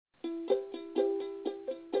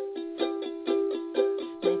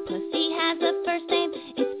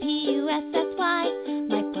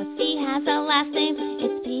last name,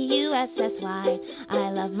 it's P-U-S-S-Y.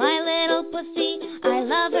 I love my little pussy, I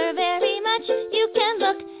love her very much. You can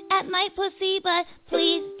look at my pussy, but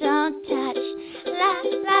please don't touch. La,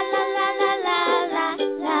 la, la, la, la, la, la,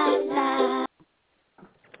 la, la.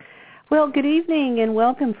 Well, good evening and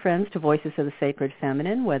welcome, friends, to Voices of the Sacred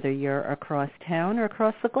Feminine, whether you're across town or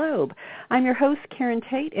across the globe. I'm your host, Karen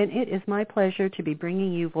Tate, and it is my pleasure to be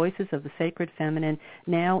bringing you Voices of the Sacred Feminine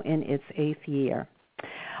now in its 8th year.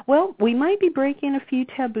 Well, we might be breaking a few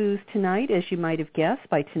taboos tonight, as you might have guessed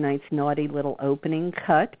by tonight's naughty little opening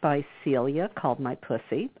cut by Celia called My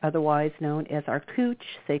Pussy, otherwise known as our cooch,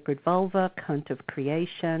 sacred vulva, cunt of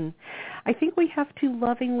creation. I think we have to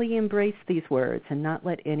lovingly embrace these words and not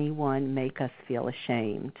let anyone make us feel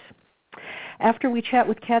ashamed. After we chat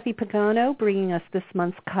with Cathy Pagano, bringing us this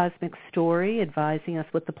month's cosmic story, advising us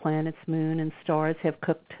what the planets, moon, and stars have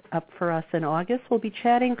cooked up for us in August, we'll be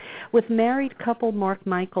chatting with married couple Mark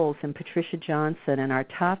and Patricia Johnson, and our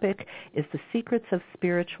topic is the secrets of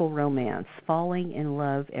spiritual romance, falling in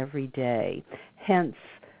love every day, hence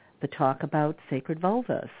the talk about sacred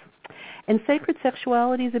vulvas. And sacred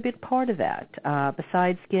sexuality is a big part of that.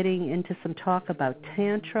 Besides getting into some talk about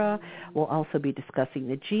tantra, we'll also be discussing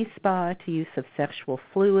the G-spot, use of sexual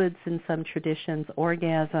fluids in some traditions,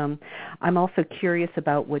 orgasm. I'm also curious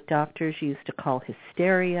about what doctors used to call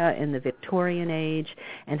hysteria in the Victorian age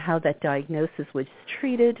and how that diagnosis was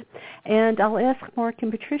treated. And I'll ask Mark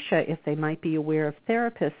and Patricia if they might be aware of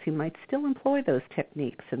therapists who might still employ those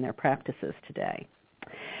techniques in their practices today.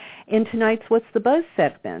 In tonight's What's the Buzz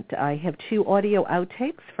segment, I have 2 audio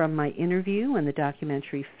outtakes from my interview and the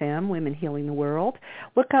documentary Femme, Women Healing the World.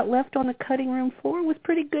 What got left on the cutting room floor was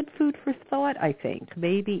pretty good food for thought, I think,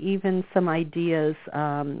 maybe even some ideas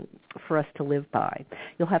for us to live by.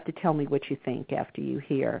 You'll have to tell me what you think after you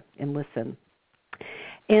hear and listen.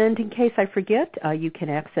 And in case I forget, you can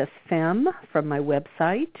access Femme from my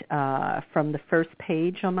website, from the first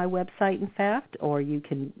page on my website, in fact, or you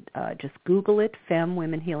can just Google it, Femme,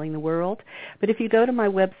 Women Healing the World. But if you go to my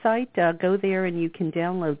website, go there and you can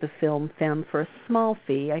download the film Femme for a small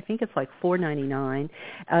fee. I think it's like $4.99.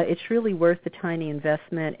 It's really worth the tiny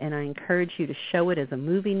investment, and I encourage you to show it as a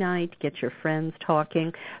movie night, get your friends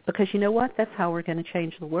talking, because you know what? That's how we're going to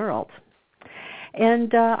change the world.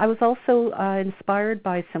 And I was also inspired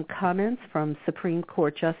by some comments from Supreme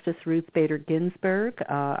Court Justice Ruth Bader Ginsburg.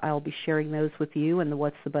 I'll be sharing those with you in the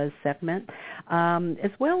What's the Buzz segment,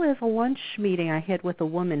 as well as a lunch meeting I had with a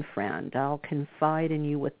woman friend. I'll confide in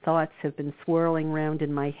you what thoughts have been swirling around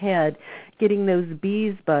in my head, getting those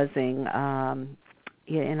bees buzzing.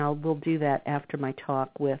 And we'll do that after my talk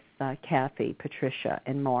with Cathy, Patricia,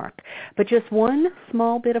 and Mark. But just one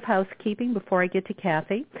small bit of housekeeping before I get to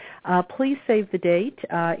Cathy. Please save the date.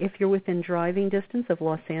 If you're within driving distance of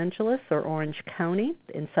Los Angeles or Orange County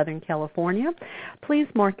in Southern California, please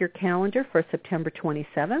mark your calendar for September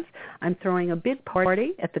 27th. I'm throwing a big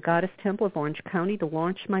party at the Goddess Temple of Orange County to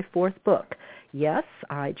launch my 4th book. Yes,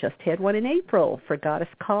 I just had one in April for Goddess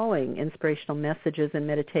Calling, Inspirational Messages and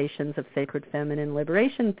Meditations of Sacred Feminine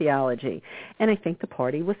Liberation Theology. And I think the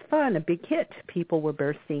party was fun, a big hit. People were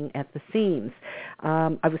bursting at the seams.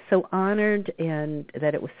 I was so honored and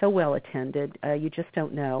that it was so well attended. You just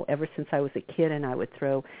don't know. Ever since I was a kid and I would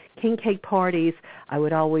throw king cake parties, I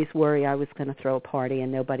would always worry I was going to throw a party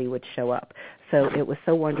and nobody would show up. So it was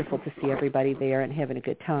so wonderful to see everybody there and having a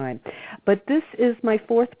good time. But this is my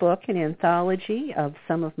 4th book, an anthology of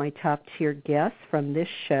some of my top-tier guests from this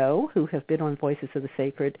show who have been on Voices of the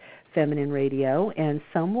Sacred Feminine Radio, and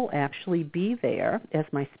some will actually be there as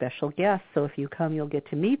my special guests. So if you come, you'll get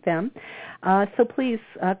to meet them. So please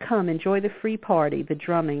come. Enjoy the free party, the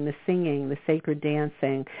drumming, the singing, the sacred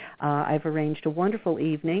dancing. I've arranged a wonderful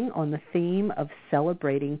evening on the theme of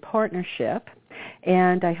celebrating partnership.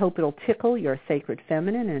 And I hope it'll tickle your sacred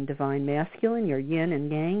feminine and divine masculine, your yin and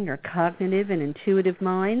yang, your cognitive and intuitive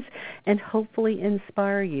minds, and hopefully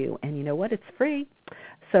inspire you. And you know what? It's free.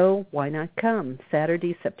 So why not come?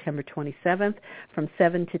 Saturday, September 27th from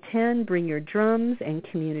 7 to 10. Bring your drums and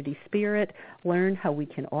community spirit. Learn how we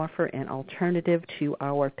can offer an alternative to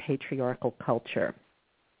our patriarchal culture.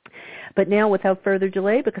 But now, without further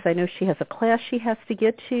delay, because I know she has a class she has to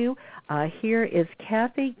get to, here is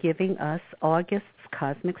Cathy giving us August's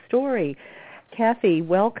cosmic story. Cathy,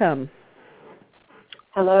 welcome.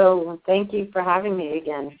 Hello. Thank you for having me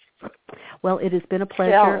again. Well, it has been a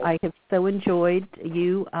pleasure. I have so enjoyed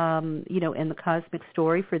you, and the cosmic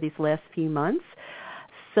story for these last few months.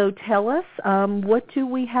 So tell us, what do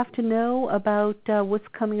we have to know about what's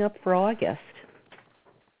coming up for August?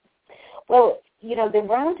 Well, the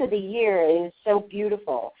round of the year is so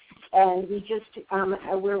beautiful. And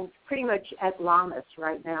we're pretty much at Lammas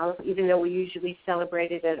right now, even though we usually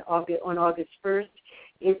celebrate it on August 1st.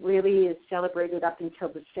 It really is celebrated up until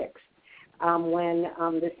the 6th, when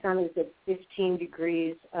the sun is at 15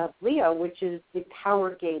 degrees of Leo, which is the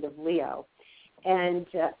power gate of Leo. And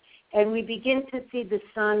we begin to see the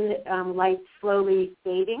sun light slowly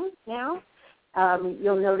fading now.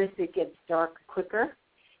 You'll notice it gets dark quicker.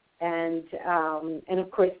 And of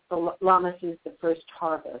course, the Lammas is the first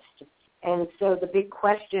harvest. And so the big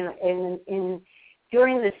question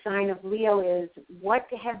during the sign of Leo is, what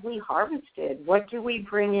have we harvested? What do we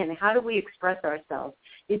bring in? How do we express ourselves?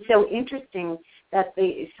 It's so interesting that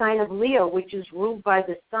the sign of Leo, which is ruled by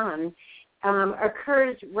the sun,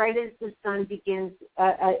 occurs right as the sun begins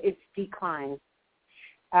its decline.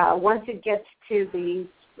 Once we get to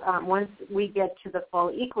the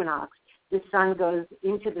fall equinox, the sun goes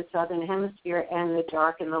into the southern hemisphere, and the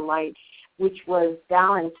dark and the light, which was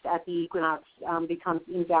balanced at the equinox, becomes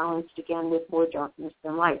imbalanced again with more darkness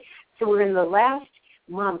than light. So we're in the last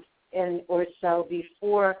month or so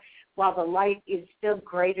before, while the light is still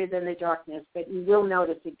greater than the darkness, but you will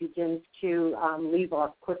notice it begins to leave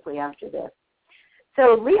off quickly after this.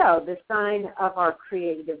 So Leo, the sign of our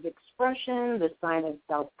creative expression, the sign of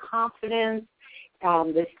self-confidence,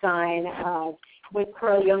 the sign of what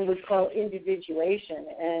Carl Jung would call individuation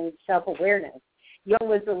and self-awareness. Jung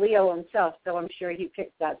was a Leo himself, so I'm sure he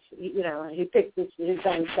picked that. He picked his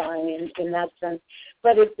own sign in that sense.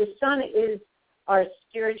 But if the sun is our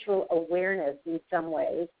spiritual awareness in some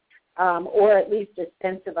ways, or at least a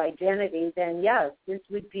sense of identity, then yes, this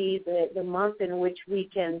would be the month in which we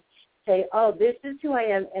can say, oh, this is who I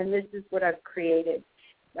am, and this is what I've created.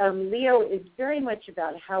 Leo is very much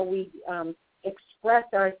about how we express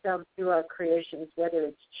ourselves through our creations, whether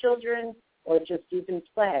it's children or just even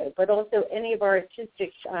play, but also any of our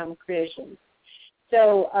artistic creations.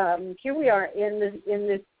 So here we are in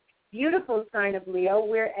this beautiful sign of Leo,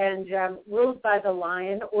 ruled by the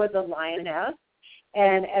lion or the lioness.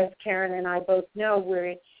 And as Karen and I both know,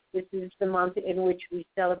 this is the month in which we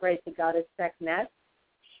celebrate the goddess Sekhmet.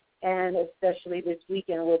 And especially this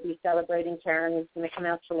weekend, we'll be celebrating. Karen is going to come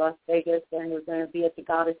out to Las Vegas, and we're going to be at the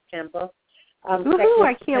Goddess Temple. Woohoo,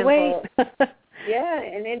 I can't wait. Yeah,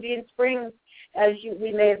 in Indian Springs, as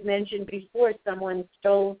we may have mentioned before, someone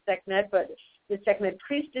stole Sekhmet, but the Sekhmet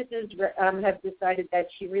priestesses have decided that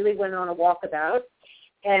she really went on a walkabout,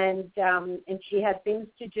 and she had things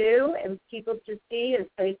to do and people to see and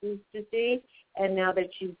places to see, and now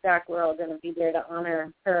that she's back, we're all going to be there to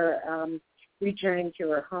honor her returning to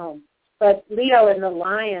her home. But Leo and the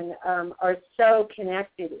lion are so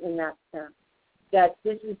connected in that sense, that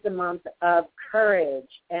this is the month of courage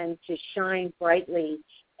and to shine brightly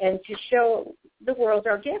and to show the world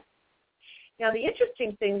our gifts. Now, the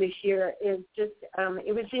interesting thing this year is just,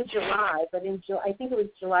 it was in July, but I think it was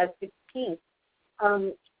July 16th,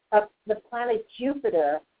 the planet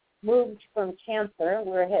Jupiter moved from Cancer,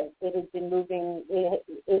 where it had been moving,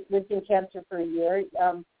 it was in Cancer for a year.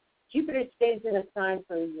 Jupiter stays in a sign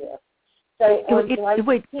for a year. So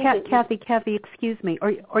wait, Cathy, excuse me.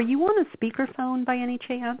 Are you on a speakerphone by any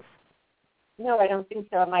chance? No, I don't think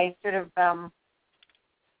so. Am I sort of, am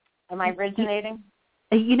I resonating?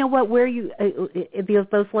 You know what,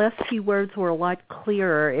 those last few words were a lot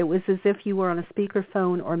clearer. It was as if you were on a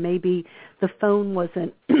speakerphone, or maybe the phone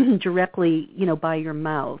wasn't directly, by your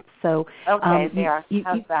mouth. So okay, there.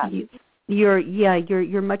 How's that?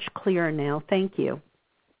 You're much clearer now. Thank you.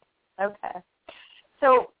 Okay.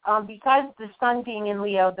 So because the sun being in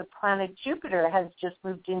Leo, the planet Jupiter has just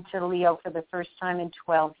moved into Leo for the first time in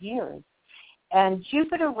 12 years. And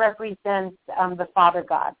Jupiter represents the Father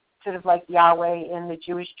God, sort of like Yahweh in the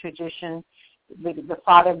Jewish tradition, the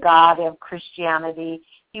Father God of Christianity.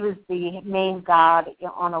 He was the main god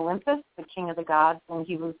on Olympus, the king of the gods, and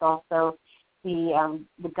he was also the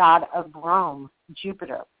god of Rome,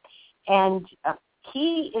 Jupiter. And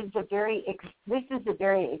this is a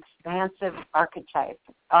very expansive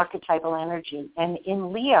archetypal energy. And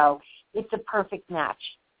in Leo, it's a perfect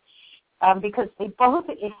match because they both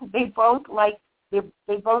like to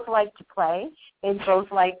play. They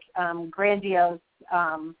both like grandiose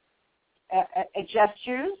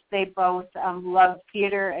gestures. They both love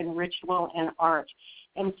theater and ritual and art.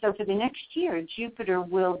 And so for the next year, Jupiter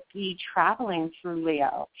will be traveling through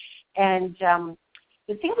Leo. And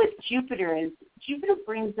the thing with Jupiter is Jupiter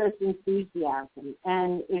brings us enthusiasm.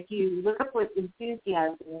 And if you look up what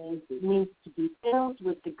enthusiasm means, it means to be filled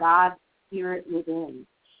with the God spirit within.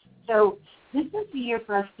 So this is the year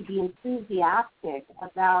for us to be enthusiastic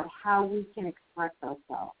about how we can express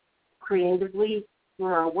ourselves creatively through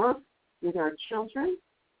our work, with our children,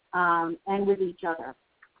 and with each other.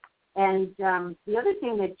 And the other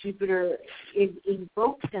thing that Jupiter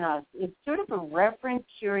evokes in us is sort of a reverent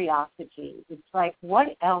curiosity. It's like,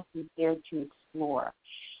 what else is there to explore?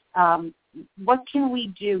 What can we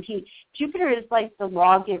do? Jupiter is like the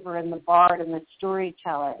lawgiver and the bard and the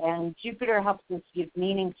storyteller, and Jupiter helps us give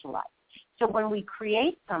meaning to life. So when we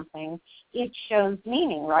create something, it shows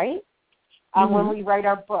meaning, right? When we write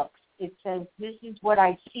our books, it says, this is what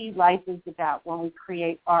I see life is about. When we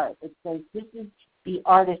create art, it says, this is the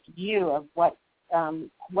artist's view of what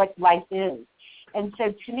life is. And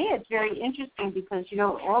so to me, it's very interesting because,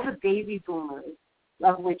 all the baby boomers,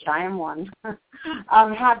 of which I am one,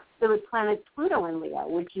 have the planet Pluto in Leo,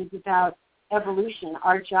 which is about evolution.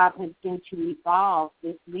 Our job has been to evolve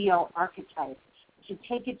this Leo archetype, to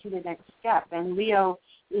take it to the next step. And Leo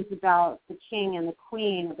is about the king and the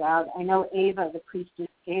queen, I know Ava, the priestess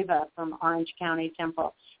Ava from Orange County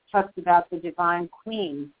Temple, talks about the divine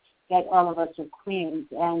queen, that all of us are queens.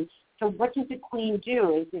 And so what does a queen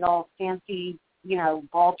do? Is it all fancy,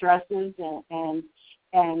 ball dresses and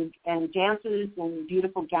dances and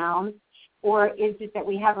beautiful gowns? Or is it that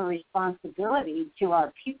we have a responsibility to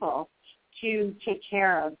our people to take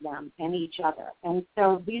care of them and each other? And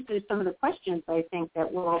so these are some of the questions I think that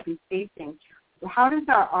we'll all be facing. How does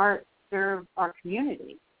our art serve our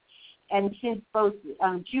community? And since both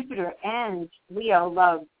Jupiter and Leo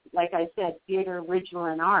love, like I said, theater, ritual,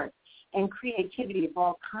 and art, and creativity of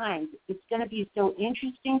all kinds, it's going to be so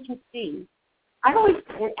interesting to see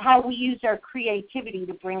how we use our creativity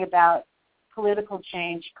to bring about political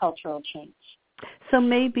change, cultural change. So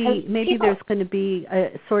maybe there's going to be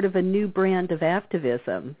a sort of a new brand of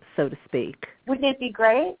activism, so to speak. Wouldn't it be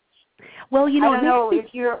great? Well, I don't know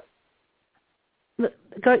if you're...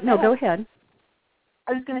 Go ahead.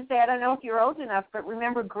 I was going to say, I don't know if you're old enough, but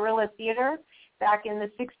remember guerrilla theater back in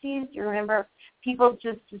the 60s? You remember people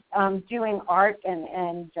just doing art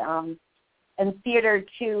and theater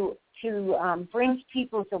to bring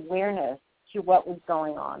people's awareness to what was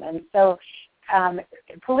going on. And so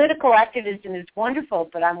political activism is wonderful,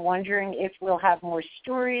 but I'm wondering if we'll have more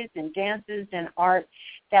stories and dances and art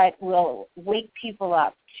that will wake people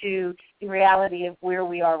up to the reality of where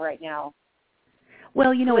we are right now.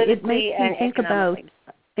 Well, it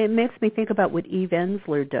makes me think about what Eve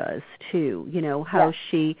Ensler does too. How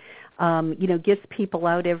she gets people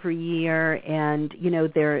out every year, and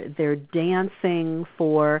they're dancing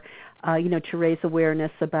for to raise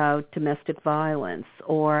awareness about domestic violence.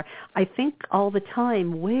 Or I think all the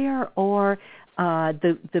time, where are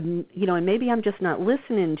and maybe I'm just not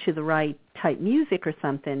listening to the right type music or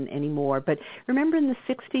something anymore, but remember in the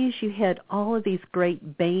 60s you had all of these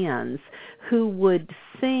great bands who would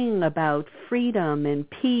sing about freedom and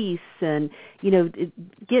peace and,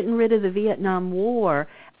 getting rid of the Vietnam War,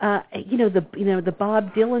 the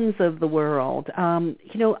Bob Dylans of the world.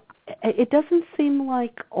 It doesn't seem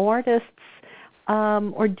like artists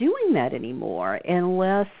are doing that anymore,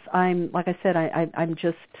 unless I'm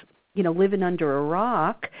just living under a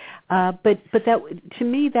rock. But that, to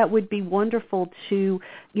me, that would be wonderful to,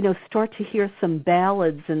 start to hear some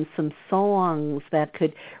ballads and some songs that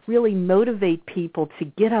could really motivate people to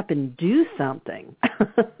get up and do something.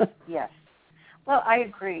 Yes. Well, I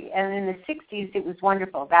agree. And in the 60s, it was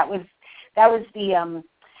wonderful. That was the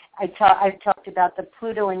I talked about the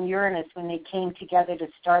Pluto and Uranus when they came together to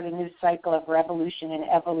start a new cycle of revolution and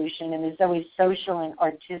evolution, and there's always social and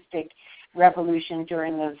artistic revolution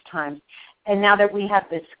during those times. And now that we have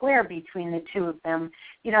the square between the two of them,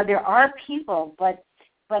 there are people, but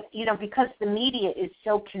because the media is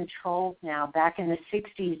so controlled now, back in the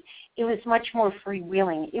 60s, it was much more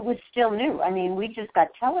freewheeling. It was still new. I mean, we just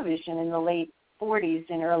got television in the late 40s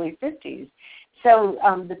and early 50s. So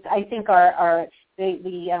I think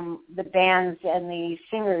the bands and the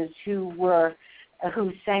singers who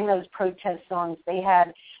sang those protest songs, they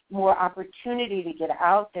had more opportunity to get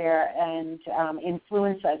out there and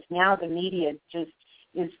influence us. Now the media just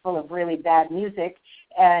is full of really bad music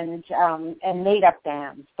and made up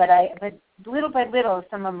bands. But little by little,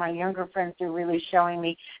 some of my younger friends are really showing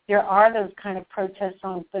me there are those kind of protest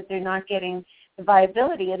songs, but they're not getting the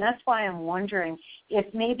viability. And that's why I'm wondering if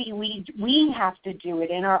maybe we have to do it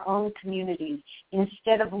in our own communities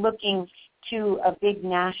instead of looking to a big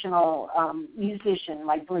national musician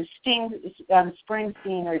like Bruce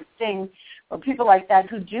Springsteen or Sting or people like that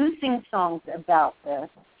who do sing songs about this.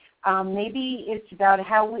 Maybe it's about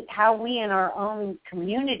how we in our own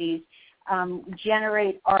communities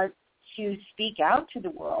generate art to speak out to the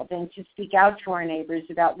world and to speak out to our neighbors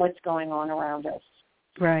about what's going on around us.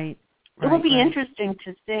 Right. It will be interesting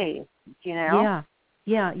to see,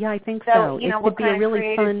 Yeah, I think so. It could be a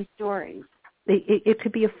really fun stories. it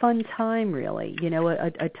could be a fun time, really.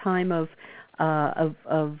 A time of I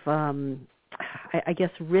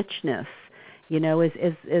guess richness.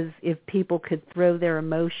 As if people could throw their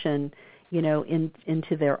emotion,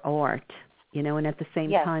 into their art, and at the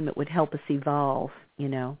same time it would help us evolve,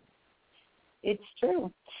 It's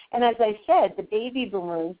true. And as I said, the baby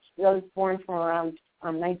boomers, those born from around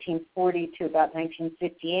 1940 to about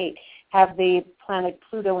 1958, have the planet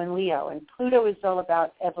Pluto in Leo. And Pluto is all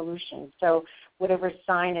about evolution. So whatever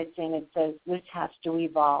sign it's in, it says this has to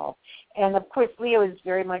evolve. And, of course, Leo is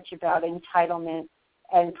very much about entitlement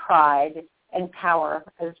and pride and power,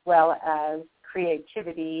 as well as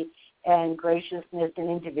creativity and graciousness and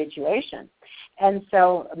individuation. And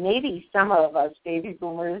so maybe some of us baby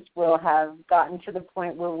boomers will have gotten to the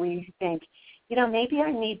point where we think, maybe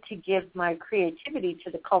I need to give my creativity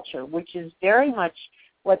to the culture, which is very much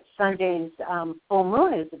what Sunday's full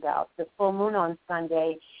moon is about. The full moon on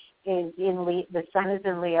Sunday is the sun is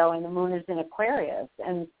in Leo and the moon is in Aquarius.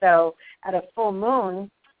 And so at a full moon,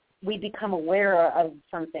 we become aware of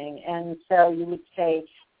something. And so you would say,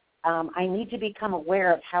 I need to become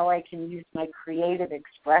aware of how I can use my creative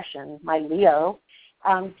expression, my Leo,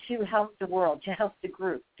 to help the world, to help the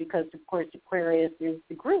group, because, of course, Aquarius is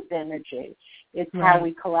the group energy. It's how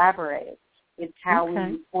we collaborate. It's how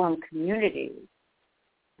we form communities.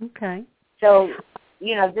 Okay. So,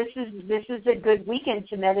 this is a good weekend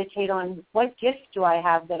to meditate on what gifts do I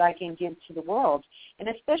have that I can give to the world, and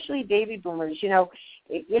especially baby boomers.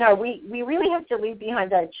 We really have to leave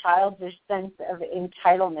behind that childish sense of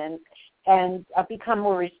entitlement and become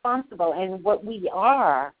more responsible. And what we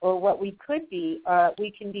are, or what we could be, we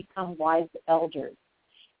can become wise elders,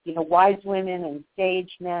 wise women and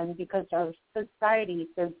sage men, because our society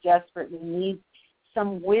so desperately needs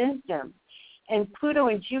some wisdom. And Pluto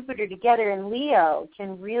and Jupiter together in Leo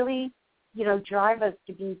can really, drive us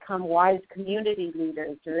to become wise community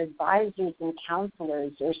leaders or advisors and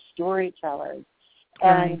counselors or storytellers.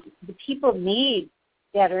 Right. And the people need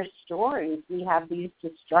better stories. We have these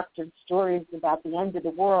destructive stories about the end of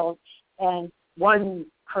the world, and one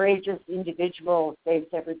courageous individual saves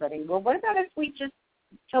everybody. Well, what about if we just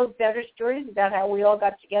told better stories about how we all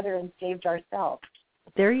got together and saved ourselves?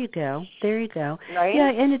 There you go. Right? Yeah,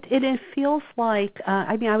 and it feels like,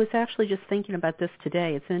 I was actually just thinking about this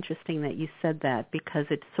today. It's interesting that you said that, because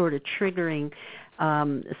it's sort of triggering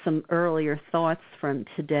some earlier thoughts from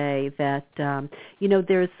today that,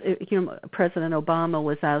 there's, President Obama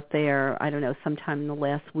was out there, I don't know, sometime in the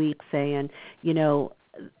last week saying,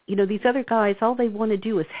 these other guys, all they want to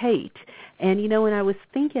do is hate. And, and I was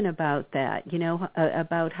thinking about that,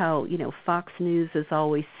 about how, Fox News is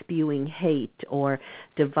always spewing hate or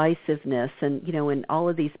divisiveness, and, and all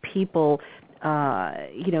of these people,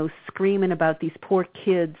 screaming about these poor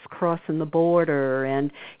kids crossing the border,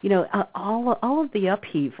 and, all of the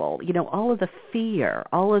upheaval, all of the fear,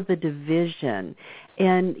 all of the division.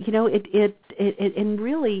 And, and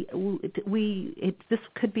really, this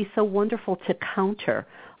could be so wonderful to counter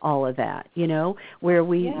all of that, where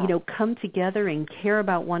we, come together and care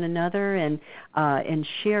about one another, and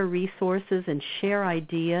share resources and share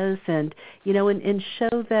ideas, and, and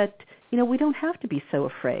show that, we don't have to be so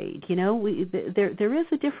afraid. There is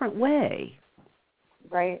a different way.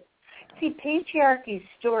 Right. See, patriarchy's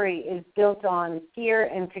story is built on fear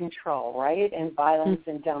and control, right, and violence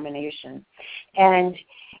and domination. And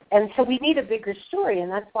so we need a bigger story,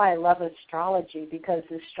 and that's why I love astrology, because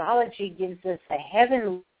astrology gives us a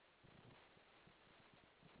heaven.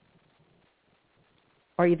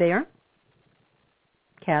 Are you there,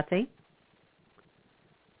 Cathy?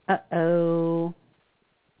 Uh-oh.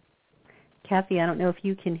 Cathy, I don't know if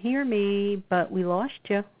you can hear me, but we lost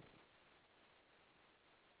you.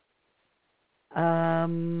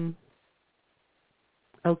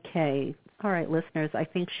 Okay. All right, listeners, I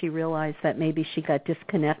think she realized that maybe she got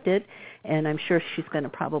disconnected, and I'm sure she's going to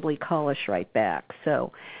probably call us right back.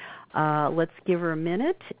 So let's give her a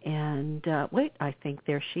minute, and wait, I think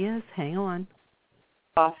there she is. Hang on.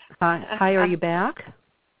 Hi, are you back?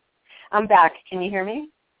 I'm back. Can you hear me?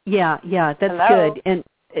 Yeah, that's Hello? good. And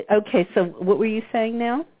okay, so what were you saying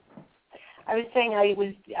now? I was saying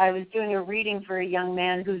I was doing a reading for a young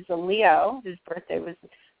man who's a Leo. His birthday was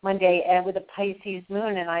Monday, and with a Pisces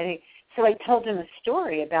moon, and so I told him a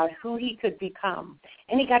story about who he could become,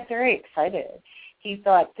 and he got very excited. He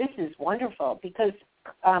thought, this is wonderful, because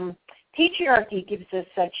patriarchy gives us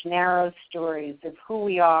such narrow stories of who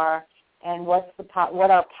we are and what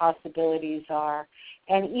our possibilities are.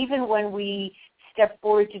 And even when we step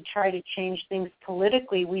forward to try to change things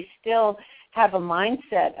politically, we still have a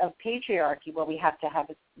mindset of patriarchy where we have to have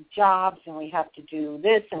jobs and we have to do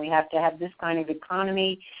this and we have to have this kind of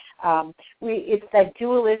economy. It's that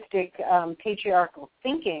dualistic patriarchal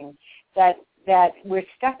thinking that we're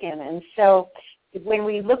stuck in. And so when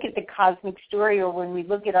we look at the cosmic story or when we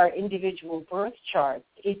look at our individual birth charts,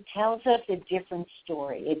 it tells us a different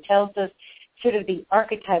story. It tells us sort of the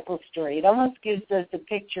archetypal story. It almost gives us a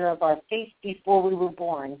picture of our face before we were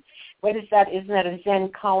born. What is that? Isn't that a Zen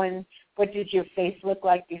koan? What did your face look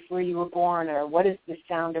like before you were born? Or what is the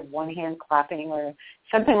sound of one hand clapping or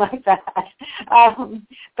something like that?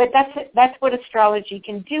 But that's what astrology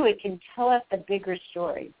can do. It can tell us the bigger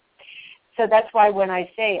story. So that's why when I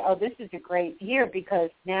say, oh, this is a great year, because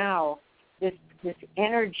now this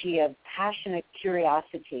energy of passionate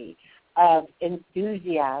curiosity, of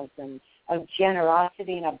enthusiasm, of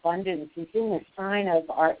generosity and abundance is in the sign of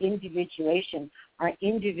our individuation, our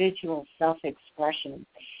individual self-expression.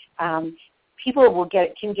 People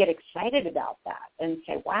can get excited about that and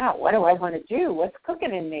say, wow, what do I want to do? What's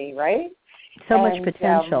cooking in me, right? So much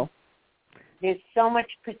potential. There's so much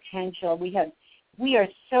potential. We are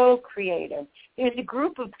so creative. There's a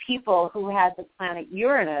group of people who had the planet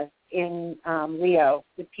Uranus in Leo,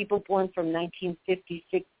 the people born from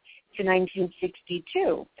 1956 to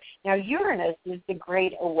 1962. Now, Uranus is the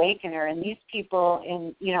great awakener, and these people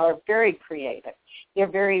are very creative. They're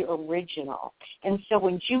very original. And so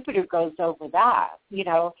when Jupiter goes over that,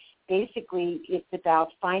 basically it's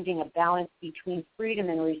about finding a balance between freedom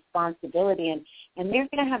and responsibility. And they're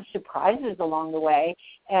going to have surprises along the way,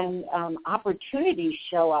 and opportunities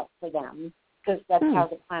show up for them because that's how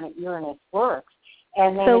the planet Uranus works.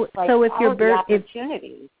 And then it's like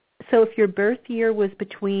opportunities. So if your birth year was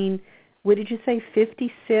between, what did you say,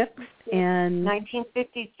 56 and...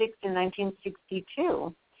 1956 and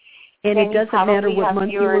 1962. And it doesn't matter what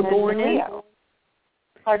month you were born in?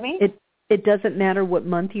 Pardon me? It doesn't matter what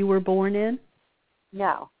month you were born in?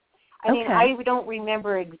 No. I mean, I don't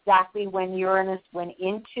remember exactly when Uranus went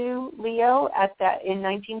into Leo in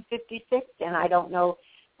 1956, and I don't know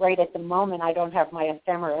right at the moment. I don't have my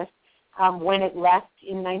ephemeris. When it left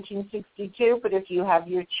in 1962, but if you have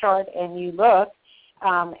your chart and you look,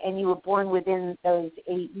 and you were born within those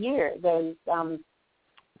 8 years,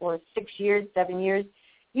 or 6 years, 7 years,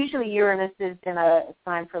 usually Uranus is in a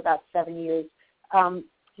sign for about 7 years,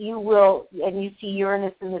 you will, and you see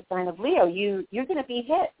Uranus in the sign of Leo, you're going to be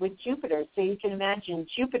hit with Jupiter. So you can imagine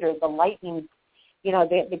Jupiter, the lightning,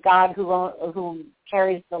 the god who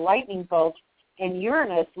carries the lightning bolt, and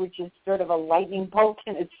Uranus, which is sort of a lightning bolt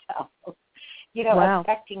in itself,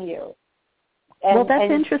 affecting you. Well,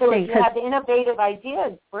 that's interesting. So if you have innovative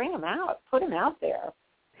ideas, bring them out, put them out there.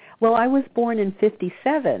 Well, I was born in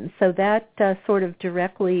 57, so that sort of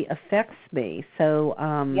directly affects me. So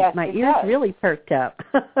yes, my ears really perked up.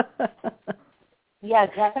 Yeah,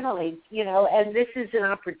 definitely. And this is an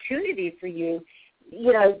opportunity for you.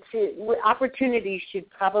 Opportunities should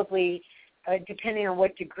probably, depending on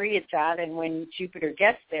what degree it's at and when Jupiter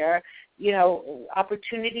gets there,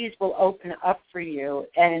 opportunities will open up for you,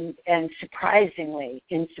 and surprisingly,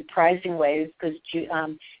 in surprising ways, because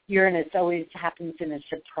Uranus always happens in a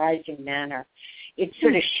surprising manner. It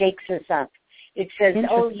sort of shakes us up. It says,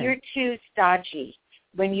 oh, you're too stodgy.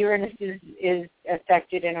 When Uranus is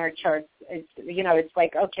affected in our charts, it's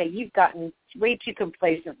like, okay, you've gotten way too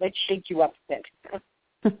complacent. Let's shake you up a bit.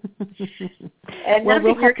 And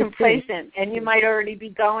you're complacent, and you might already be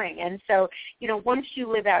going. And so, once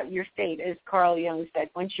you live out your fate, as Carl Jung said,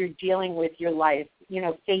 once you're dealing with your life,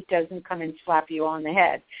 fate doesn't come and slap you on the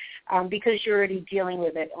head because you're already dealing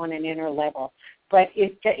with it on an inner level. But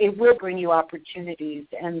it will bring you opportunities.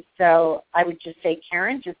 And so I would just say,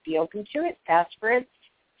 Karen, just be open to it, ask for it,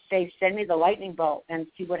 say, send me the lightning bolt, and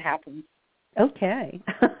see what happens. Okay.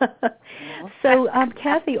 So,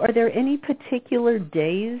 Cathy, are there any particular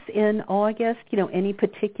days in August, any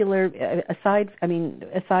particular, aside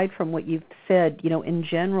from what you've said, in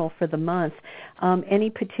general for the month, any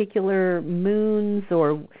particular moons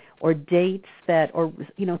or dates that, or,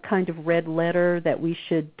 kind of red letter that we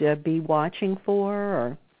should be watching for?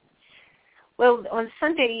 Or? Well, on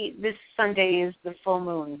Sunday, this Sunday is the full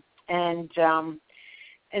moon, and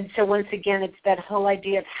so once again, it's that whole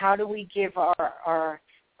idea of how do we give our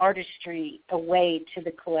artistry away to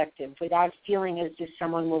the collective without feeling as if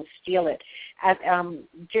someone will steal it. At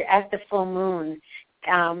the full moon,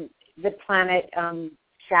 the planet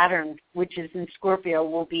Saturn, which is in Scorpio,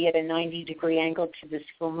 will be at a 90-degree angle to this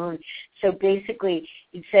full moon. So basically,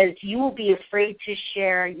 it says you will be afraid to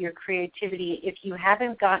share your creativity if you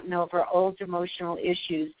haven't gotten over old emotional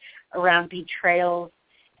issues around betrayals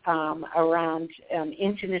around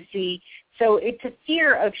intimacy. So it's a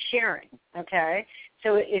fear of sharing, okay?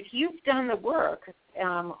 So if you've done the work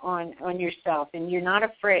on yourself and you're not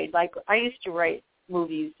afraid, like I used to write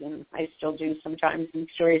movies, and I still do sometimes in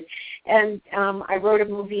stories, and I wrote a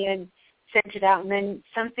movie and sent it out, and then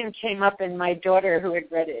something came up in my daughter who had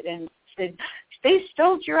read it and said, they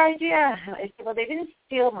stole your idea. I said, well, they didn't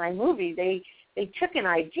steal my movie. They took an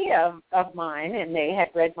idea of mine, and they had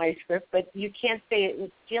read my script, but you can't say it was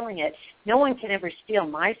stealing it. No one can ever steal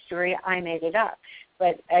my story. I made it up.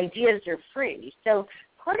 But ideas are free. So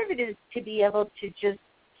part of it is to be able to just,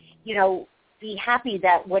 be happy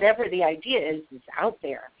that whatever the idea is out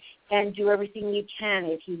there, and do everything you can,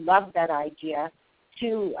 if you love that idea,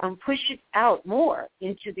 to push it out more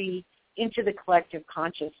into the collective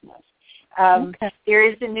consciousness. There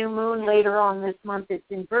is a new moon later on this month. It's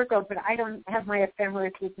in Virgo, but I don't have my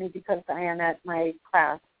ephemeris with me because I am at my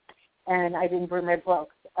class, and I didn't bring my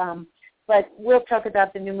books. But we'll talk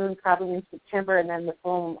about the new moon probably in September, and then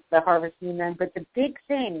the harvest moon then. But the big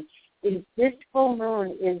thing is this full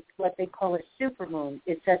moon is what they call a supermoon.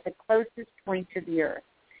 It's at the closest point to the Earth.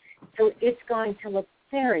 So it's going to look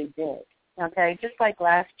very big, okay, just like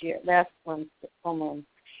last one's full moon.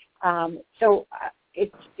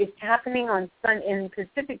 It's happening in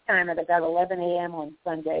Pacific time at about 11 a.m. on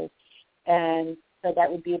Sunday, and so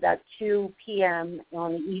that would be about 2 p.m.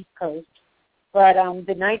 on the East Coast. But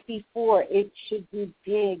the night before, it should be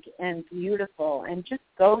big and beautiful, and just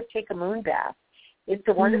go take a moon bath. It's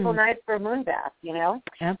a wonderful night for a moon bath,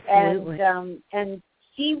 Absolutely. And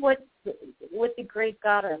see what the great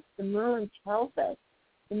goddess, the moon, tells us.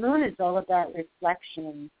 The moon is all about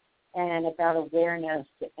reflection and about awareness,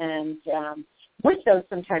 and more so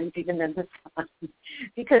sometimes even than the sun,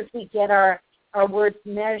 because we get our words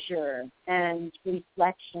measure and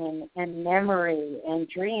reflection and memory and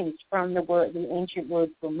dreams from the ancient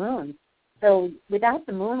word for moon. So without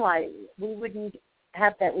the moonlight, we wouldn't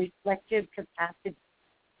have that reflective capacity.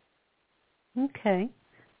 Okay.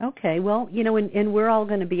 Well, and we're all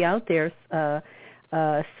going to be out there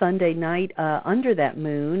Sunday night under that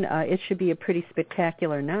moon. It should be a pretty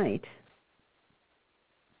spectacular night.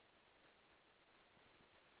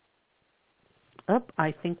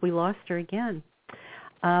 I think we lost her again.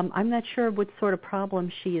 I'm not sure what sort of problem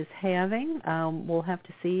she is having. We'll have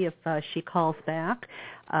to see if she calls back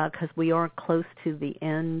because we are close to the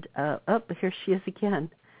end. Here she is again.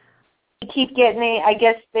 I keep getting I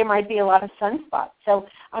guess there might be a lot of sunspots. So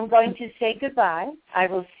I'm going to say goodbye. I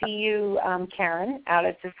will see you, Karen, out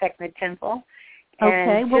at the Sekhmet Temple.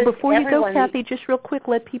 Okay. Well, before you go, Cathy, just real quick,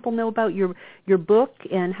 let people know about your book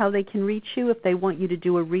and how they can reach you if they want you to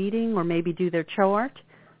do a reading or maybe do their chart.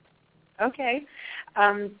 Okay.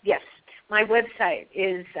 Yes. My website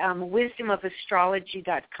is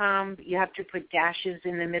wisdomofastrology.com. You have to put dashes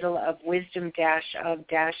in the middle of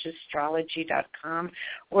wisdom-of-astrology.com,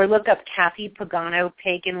 or look up Cathy Pagano,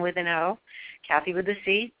 Pagan with an O, Cathy with a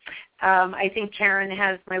C. I think Karen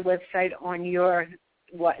has my website on your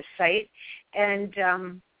site, and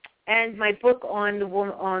my book on the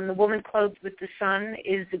woman clothed with the sun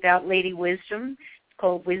is about Lady Wisdom. It's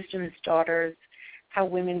called Wisdom's Daughters: How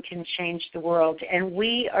Women Can Change the World. And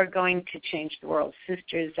we are going to change the world,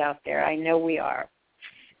 sisters out there. I know we are.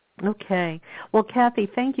 Okay. Well, Cathy,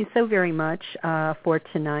 thank you so very much for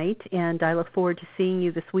tonight, and I look forward to seeing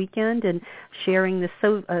you this weekend and sharing this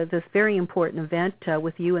very important event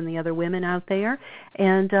with you and the other women out there.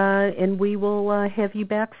 And we will have you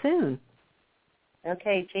back soon.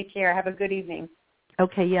 Okay. Take care. Have a good evening.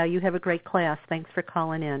 Okay. Yeah. You have a great class. Thanks for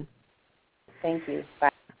calling in. Thank you.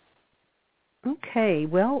 Bye. Okay,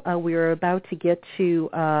 well, we're about to get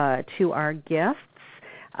to our guests,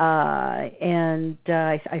 and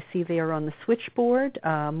I see they are on the switchboard,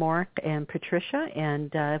 Mark and Patricia,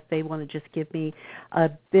 and if they want to just give me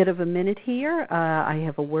a bit of a minute here, I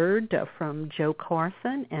have a word from Joe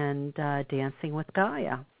Carson and Dancing with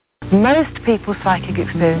Gaia. Most people's psychic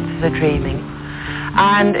experiences are dreaming,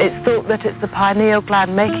 and it's thought that it's the pineal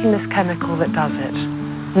gland making this chemical that does it.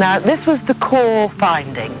 Now, this was the core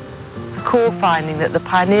finding that the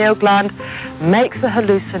pineal gland makes a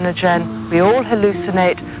hallucinogen. We all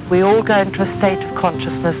hallucinate. We all go into a state of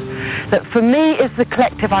consciousness that for me is the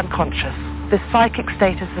collective unconscious. This psychic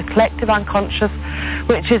state is the collective unconscious,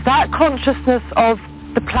 which is that consciousness of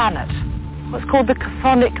the planet, what's called the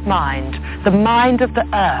chthonic mind, the mind of the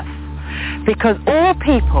earth. Because all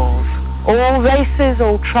peoples, all races,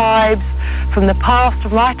 all tribes from the past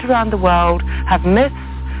and right around the world have myths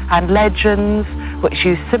and legends which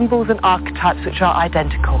use symbols and archetypes which are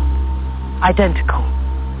identical.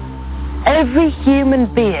 Every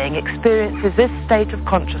human being experiences this state of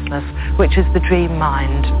consciousness, which is the dream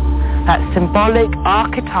mind. That symbolic,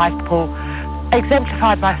 archetypal,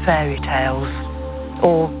 exemplified by fairy tales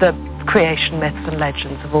or the creation myths and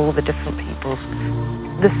legends of all the different peoples.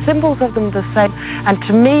 The symbols of them are the same, and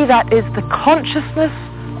to me that is the consciousness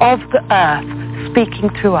of the earth speaking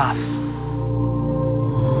to us.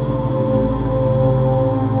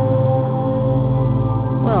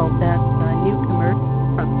 Well, that's a new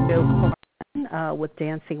commercial from Joe Clark with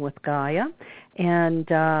Dancing with Gaia. And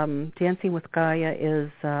Dancing with Gaia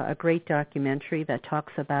is a great documentary that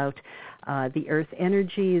talks about the earth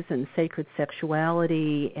energies and sacred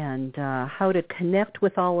sexuality and how to connect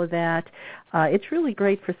with all of that. It's really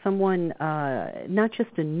great for someone, not just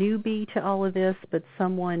a newbie to all of this, but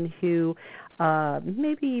someone who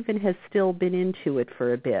maybe even has still been into it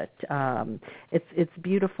for a bit. It's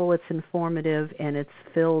beautiful, it's informative, and it's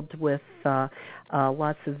filled with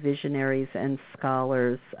lots of visionaries and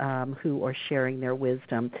scholars who are sharing their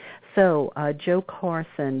wisdom. So Joe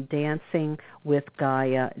Carson,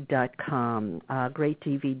 dancingwithgaia.com, great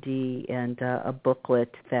DVD and a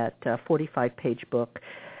booklet, that 45-page book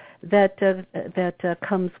that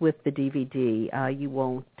comes with the DVD. You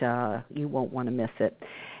won't want to miss it.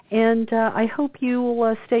 And I hope you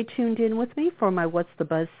will stay tuned in with me for my What's the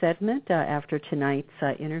Buzz segment. After tonight's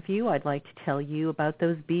interview, I'd like to tell you about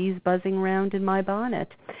those bees buzzing around in my bonnet.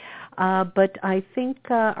 But I think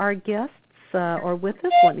our guests are with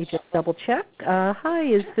us. Let me just double check. Hi,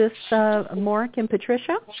 is this Mark and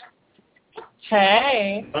Patricia?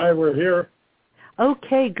 Hey. Hi, we're here.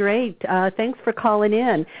 Okay, great. Thanks for calling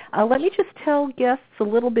in. Let me just tell guests a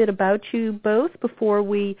little bit about you both before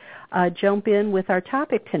we jump in with our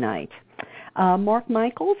topic tonight. Mark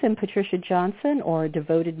Michaels and Patricia Johnson are a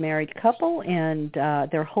devoted married couple, and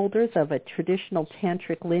they're holders of a traditional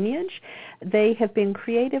tantric lineage. They have been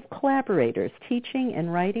creative collaborators, teaching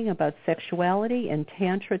and writing about sexuality and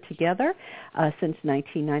tantra together since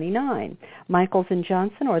 1999. Michaels and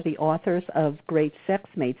Johnson are the authors of Great Sex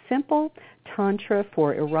Made Simple, Tantra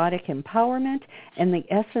for Erotic Empowerment, and The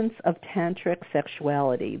Essence of Tantric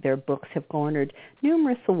Sexuality. Their books have garnered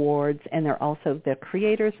numerous awards, and they're also the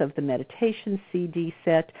creators of the meditation CD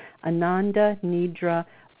set, Ananda Nidra,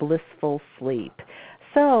 Blissful Sleep.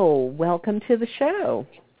 So, welcome to the show.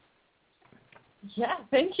 Yeah,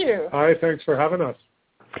 thank you. Hi, thanks for having us.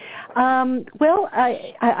 Well,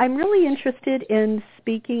 I'm really interested in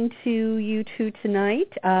speaking to you two tonight.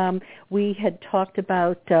 We had talked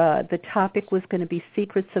about the topic was going to be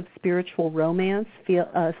secrets of spiritual romance,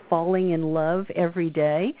 falling in love every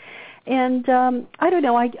day. And I don't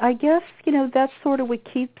know, I guess, that's sort of what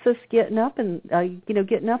keeps us getting up and,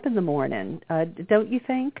 getting up in the morning, don't you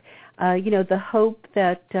think? The hope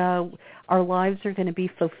that our lives are going to be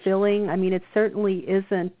fulfilling. I mean, it certainly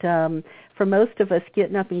isn't for most of us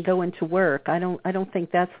getting up and going to work. I don't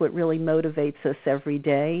think that's what really motivates us every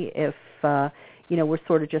day if we're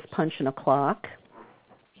sort of just punching a clock.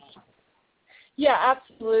 Yeah,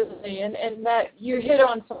 absolutely. And that you hit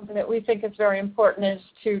on something that we think is very important, is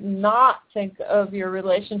to not think of your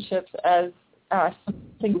relationships as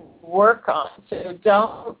something to work on. So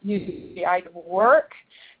don't use the item work,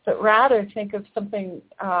 but rather think of something,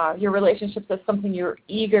 your relationships as something you're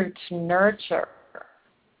eager to nurture,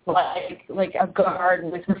 like a garden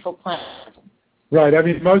with beautiful plants. Right. I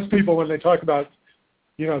mean, most people, when they talk about,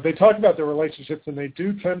 they talk about their relationships, and they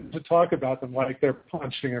do tend to talk about them like they're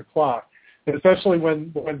punching a clock, especially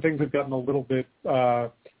when things have gotten a little bit,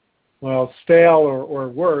 stale or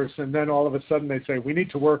worse, and then all of a sudden they say, we need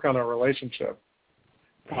to work on our relationship.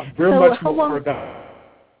 There's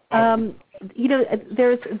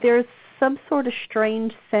some sort of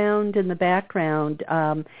strange sound in the background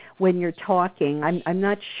when you're talking. I'm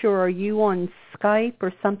not sure. Are you on Skype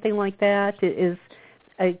or something like that?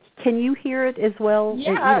 Can you hear it as well?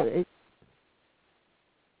 Yeah.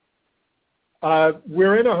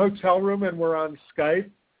 We're in a hotel room and we're on Skype.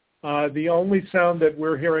 The only sound that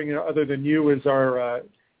we're hearing other than you is our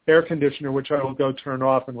air conditioner, which I will go turn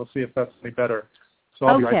off, and we'll see if that's any better. So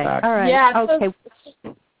I'll be right back. All right. Yeah. Okay.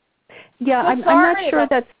 Yeah, I'm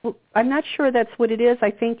not sure that's what it is.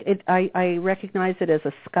 I think I recognize it as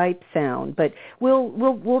a Skype sound, but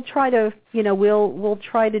we'll try to we'll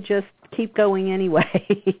try to just keep going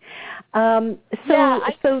anyway.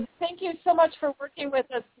 So thank you so much for working with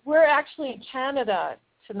us. We're actually in Canada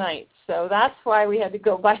tonight, so that's why we had to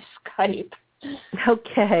go by Skype.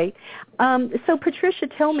 Okay. So Patricia,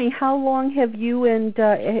 tell me, how long have you and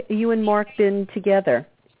Mark been together?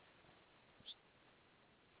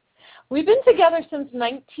 We've been together since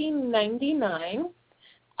 1999.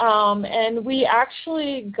 And we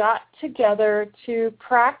actually got together to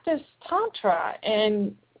practice tantra.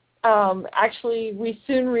 And actually, we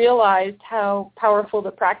soon realized how powerful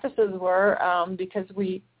the practices were because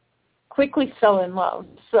we quickly fell in love.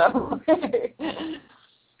 So,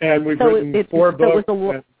 and we've written 4 books.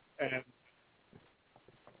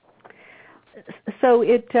 So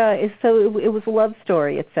it was a love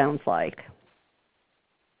story. It sounds like.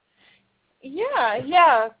 Yeah.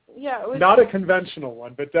 It was not a conventional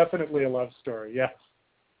one, but definitely a love story. Yes.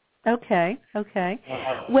 Okay.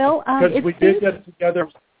 Well, because we did get together.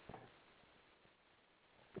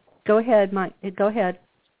 Go ahead, Mike. Go ahead.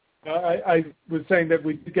 I was saying that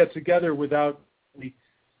we did get together without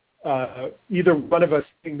either one of us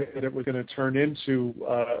thinking that it was going to turn into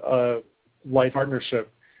a life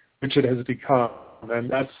partnership, which it has become. And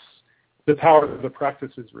that's the power of the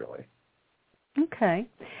practices, really. Okay.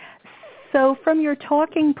 So from your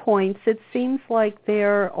talking points, it seems like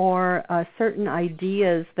there are certain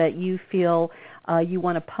ideas that you feel you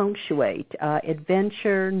want to punctuate.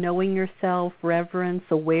 Adventure, knowing yourself, reverence,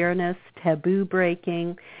 awareness, taboo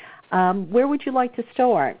breaking. Where would you like to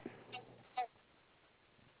start?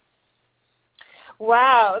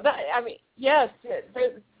 Wow. Yes,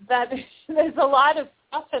 there's a lot of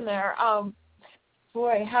stuff in there.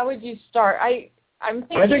 Boy, how would you start? I'm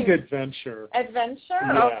thinking. I think adventure. Adventure?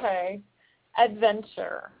 Yeah. Okay.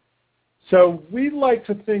 Adventure. So we like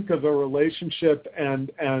to think of a relationship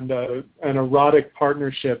and an erotic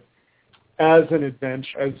partnership as an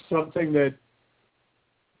adventure, as something that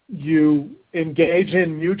you engage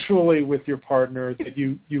in mutually with your partner, that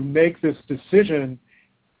you make this decision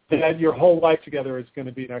that your whole life together is going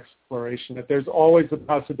to be an exploration, that there's always a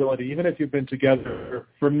possibility, even if you've been together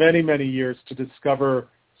for many, many years, to discover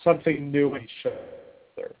something new in each other.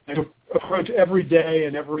 And to approach every day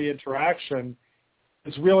and every interaction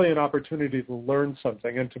is really an opportunity to learn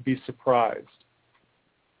something and to be surprised.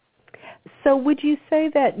 So would you say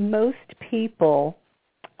that most people,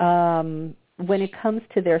 when it comes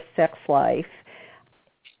to their sex life,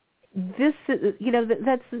 this,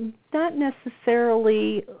 that's not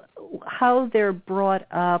necessarily how they're brought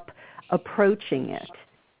up approaching it?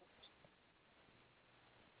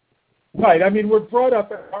 Right. I mean, we're brought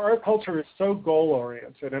up, our culture is so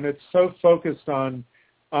goal-oriented, and it's so focused on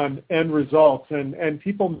end results, and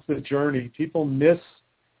people miss the journey. People miss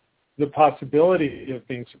the possibility of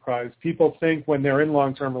being surprised. People think when they're in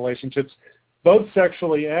long-term relationships, both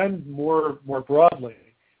sexually and more broadly,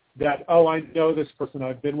 that, oh, I know this person,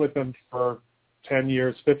 I've been with them for 10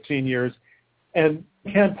 years, 15 years, and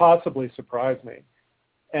can't possibly surprise me.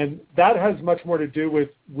 And that has much more to do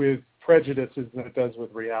with prejudices than it does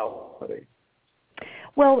with reality.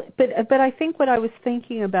 Well, but I think what I was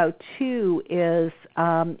thinking about, too, is,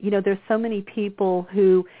 there's so many people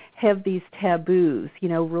who have these taboos.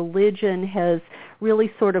 Religion has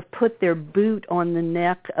really sort of put their boot on the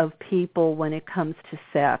neck of people when it comes to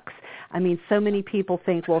sex. I mean, so many people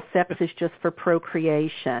think, well, sex is just for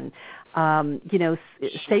procreation.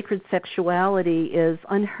 Sacred sexuality is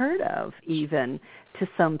unheard of even to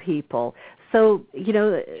some people. So,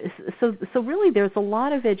 so really there's a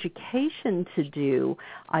lot of education to do,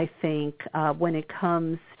 I think, when it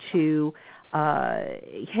comes to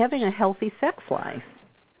having a healthy sex life.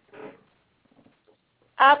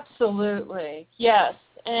 Absolutely, yes.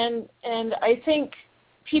 And I think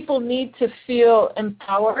people need to feel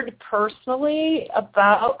empowered personally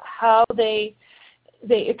about how they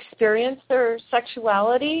experience their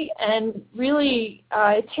sexuality, and really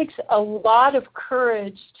it takes a lot of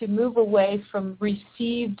courage to move away from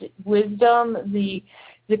received wisdom, the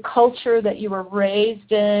culture that you were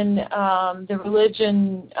raised in, the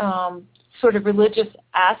religion, sort of religious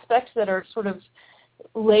aspects that are sort of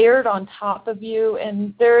layered on top of you,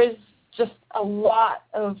 and there is just a lot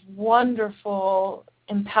of wonderful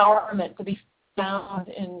empowerment to be found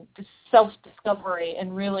in self-discovery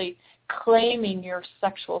and really claiming your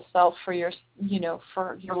sexual self for your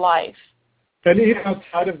life. And even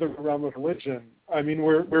outside of the realm of religion, I mean,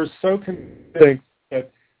 we're so convinced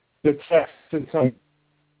that sex is something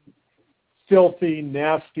filthy,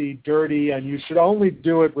 nasty, dirty, and you should only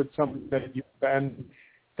do it with someone that you, and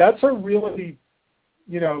that's a really,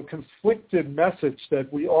 conflicted message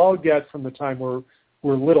that we all get from the time we're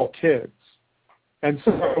little kids. And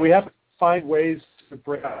so we have to find ways to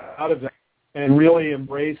break out of that and really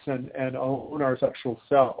embrace and own our sexual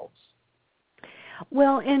selves.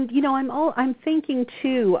 Well, and I'm thinking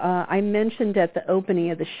too. I mentioned at the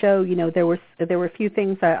opening of the show, there were a few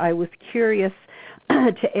things I was curious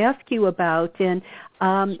to ask you about. And,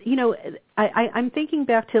 I'm thinking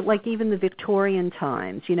back to like even the Victorian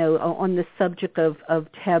times, on the subject of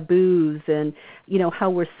taboos and, how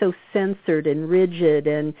we're so censored and rigid.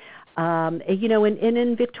 And, and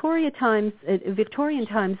in Victorian times,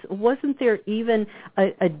 wasn't there even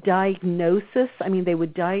a diagnosis? I mean, they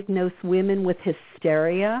would diagnose women with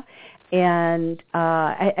hysteria. And,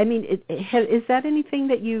 is that anything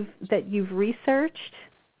that you've researched?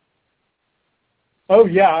 Oh,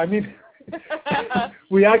 yeah. I mean,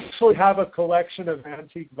 we actually have a collection of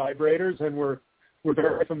antique vibrators, and we're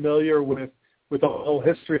very familiar with the whole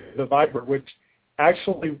history of the vibrator, which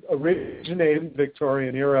actually originated in the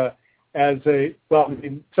Victorian era as sex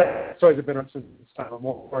toys have been around since time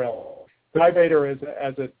immemorial. The vibrator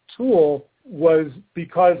as a tool was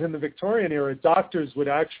because in the Victorian era, doctors would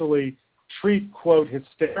actually treat, quote,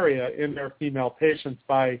 hysteria in their female patients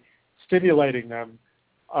by stimulating them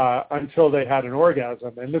until they had an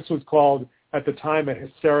orgasm. And this was called, at the time, a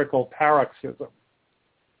hysterical paroxysm.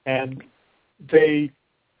 And they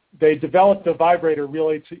developed the vibrator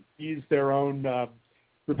really to ease their own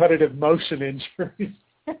repetitive motion injuries.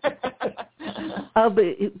 Oh,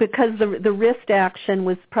 because the wrist action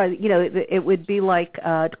was probably, it would be like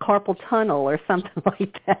carpal tunnel or something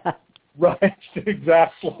like that. Right,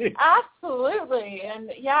 exactly. Absolutely.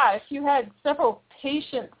 And yeah, if you had several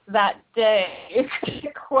patients that day, it could be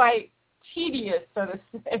quite tedious, so to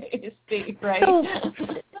speak, right?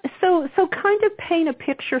 So kind of paint a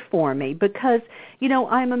picture for me, because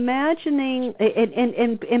I'm imagining,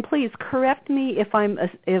 and please correct me if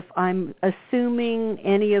I'm assuming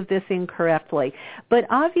any of this incorrectly, but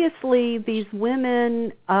obviously these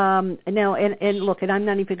women now, and look, and I'm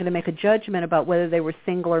not even going to make a judgment about whether they were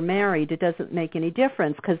single or married. It doesn't make any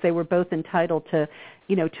difference because they were both entitled to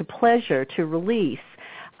to pleasure, to release.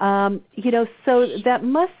 So that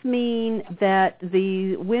must mean that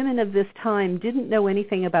the women of this time didn't know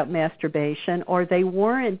anything about masturbation, or they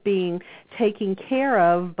weren't being taken care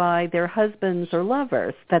of by their husbands or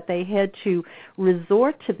lovers, that they had to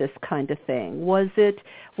resort to this kind of thing. Was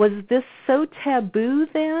this so taboo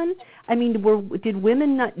then? I mean, did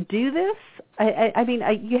women not do this?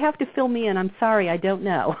 You have to fill me in. I'm sorry, I don't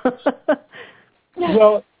know.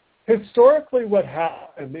 Well, historically, what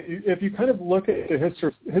happened, if you kind of look at the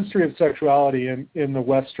history of sexuality in the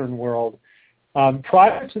Western world,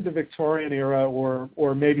 prior to the Victorian era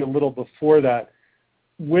or maybe a little before that,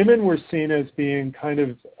 women were seen as being kind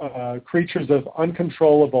of creatures of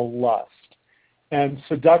uncontrollable lust and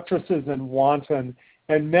seductresses and wanton,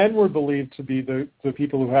 and men were believed to be the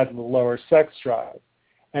people who had the lower sex drive,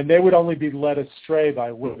 and they would only be led astray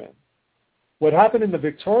by women. What happened in the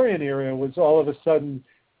Victorian era was all of a sudden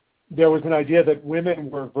there was an idea that women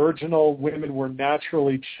were virginal, women were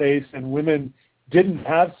naturally chaste, and women didn't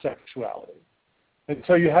have sexuality. And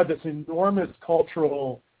so you had this enormous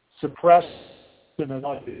cultural suppression that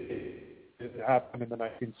happened in the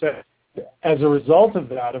 1970s. As a result of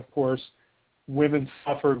that, of course, women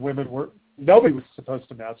suffered. Nobody was supposed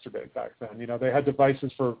to masturbate back then. They had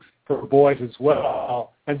devices for boys as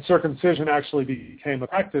well. And circumcision actually became a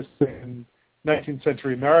practice in 19th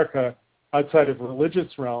century America outside of religious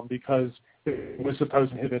realm because it was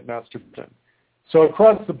supposed to inhibit masturbation. So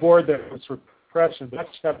across the board there was repression. That's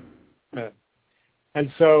happened. And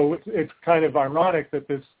so it's kind of ironic that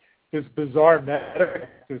this bizarre method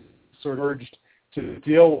is sort of urged to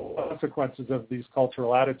deal with the consequences of these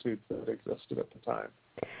cultural attitudes that existed at the time.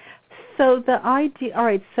 So the idea, all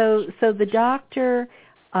right, so the doctor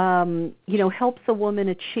helps a woman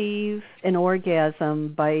achieve an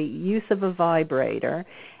orgasm by use of a vibrator.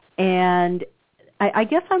 And I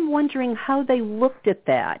guess I'm wondering how they looked at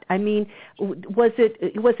that. I mean, was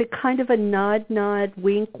it kind of a nod,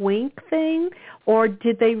 wink, wink thing? Or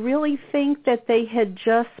did they really think that they had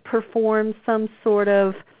just performed some sort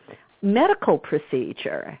of medical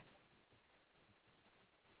procedure?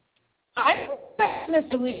 I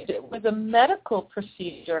believed it was a medical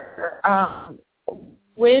procedure.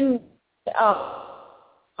 When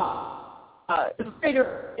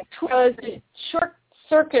it short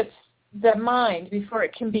circuits the mind before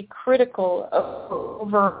it can be critical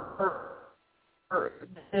over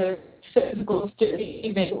the physical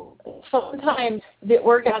state. Sometimes the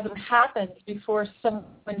orgasm happens before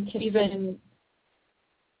someone can even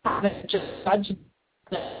have a judgment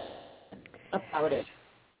about it.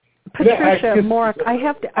 Patricia, Mark, I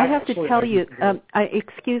have to tell you,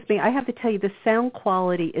 excuse me, I have to tell you the sound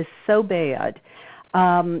quality is so bad.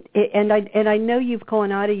 And I know you've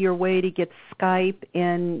gone out of your way to get Skype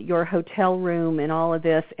in your hotel room and all of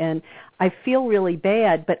this, and I feel really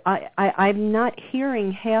bad, but I'm not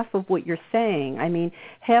hearing half of what you're saying. I mean,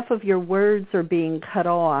 half of your words are being cut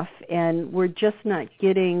off, and we're just not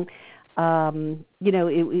getting,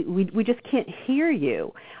 we just can't hear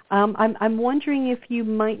you. I'm wondering if you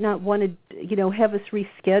might not want to, have us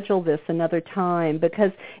reschedule this another time,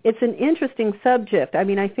 because it's an interesting subject. I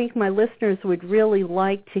mean, I think my listeners would really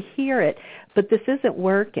like to hear it, but this isn't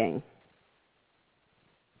working.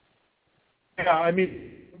 Yeah, I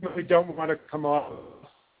mean, we don't want to come off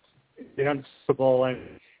sensible, and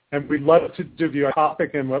we'd love to do the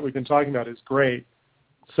topic, and what we've been talking about is great.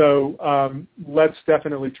 So let's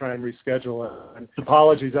definitely try and reschedule it. And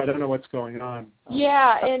apologies, I don't know what's going on.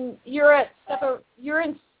 Yeah, and you're in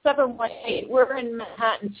 718. We're in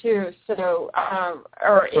Manhattan too, so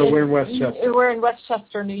we're in Westchester. We're in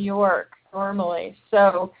Westchester, New York, normally.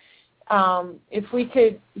 So if we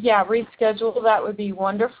could, reschedule, that would be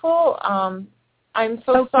wonderful. I'm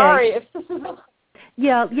so sorry if this is.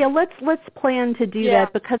 Yeah. Let's plan to do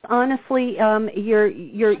that, because honestly,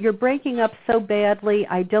 you're breaking up so badly.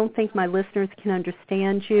 I don't think my listeners can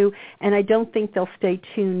understand you, and I don't think they'll stay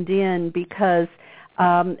tuned in, because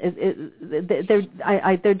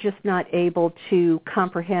they're just not able to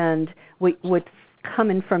comprehend what's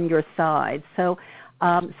coming from your side. So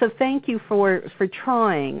thank you for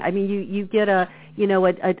trying. I mean, you get an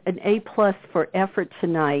A+ for effort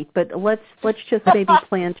tonight, but let's just maybe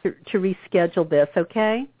plan to reschedule this,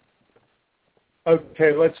 okay?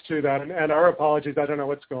 Okay, let's do that. And our apologies. I don't know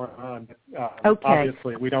what's going on. Okay.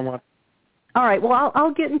 Obviously, we don't want. All right. Well,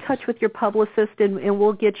 I'll get in touch with your publicist, and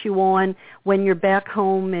we'll get you on when you're back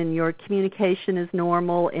home and your communication is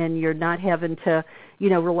normal and you're not having to,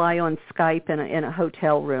 rely on Skype in a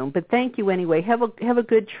hotel room. But thank you anyway. Have a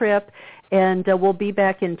good trip, and we'll be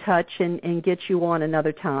back in touch and get you on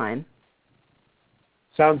another time.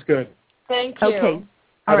 Sounds good. Thank you. Okay.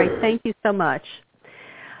 All right. Thank you so much.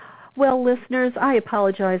 Well, listeners, I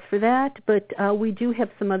apologize for that, but we do have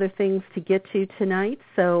some other things to get to tonight,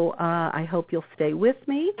 so I hope you'll stay with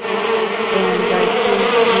me. And I think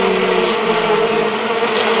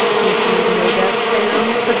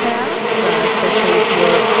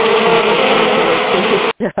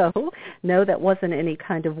no, that wasn't any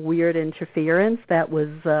kind of weird interference. That was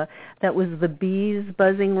the bees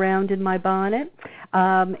buzzing around in my bonnet.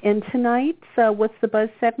 And tonight, What's the Buzz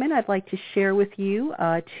segment, I'd like to share with you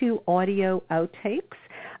 2 audio outtakes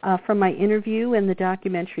from my interview in the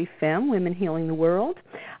documentary Femme, Women Healing the World.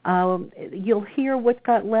 You'll hear what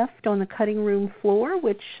got left on the cutting room floor,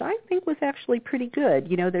 which I think was actually pretty good.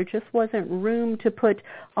 There just wasn't room to put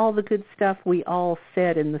all the good stuff we all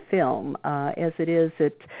said in the film. As it is,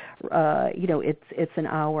 it's an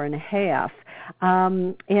hour and a half. I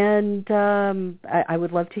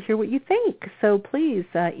would love to hear what you think. So please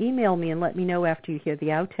email me and let me know after you hear the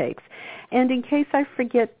outtakes. And in case I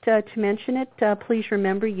forget to mention it, please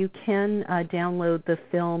remember you can download the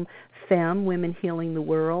film Femme, Women Healing the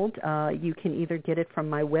World. You can either get it from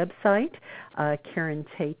my website,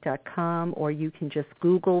 KarenTate.com, or you can just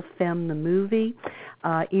Google Femme the movie.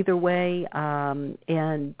 Either way,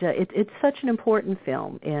 it's such an important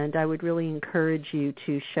film, and I would really encourage you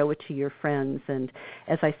to show it to your friends. And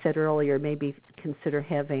as I said earlier, maybe consider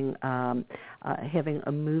having a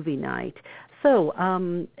movie night. So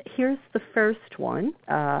here's the first one.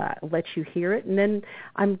 I'll let you hear it, and then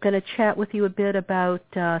I'm going to chat with you a bit about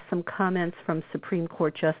some comments from Supreme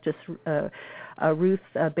Court Justice Ruth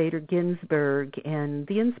Bader Ginsburg and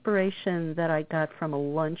the inspiration that I got from a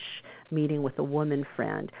lunch meeting with a woman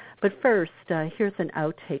friend. But first, here's an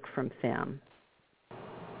outtake from Femme.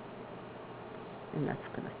 And that's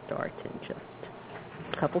going to start in just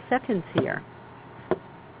a couple seconds here.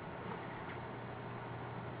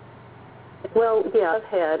 Well, yeah, I've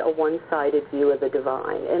had a one-sided view of the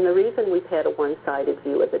divine. And the reason we've had a one-sided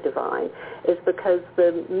view of the divine is because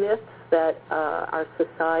the myths that our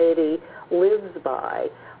society lives by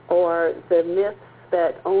are the myths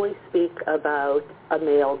that only speak about a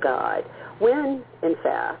male god, when, in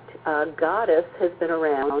fact, a goddess has been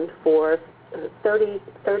around for 30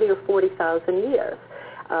 or 40,000 years.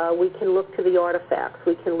 We can look to the artifacts.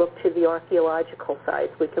 We can look to the archaeological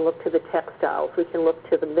sites. We can look to the textiles. We can look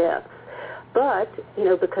to the myths. But,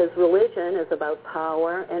 because religion is about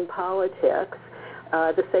power and politics,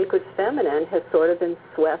 the sacred feminine has sort of been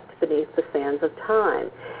swept beneath the sands of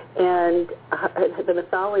time. And the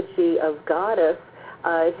mythology of goddess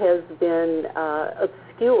has been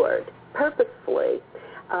obscured purposefully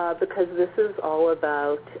because this is all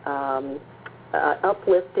about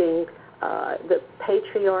uplifting the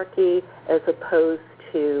patriarchy as opposed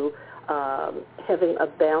to having a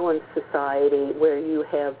balanced society where you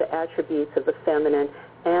have the attributes of the feminine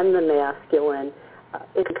and the masculine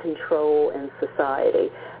in control in society.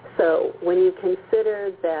 So when you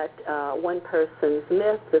consider that one person's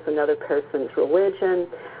myth is another person's religion,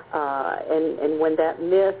 and when that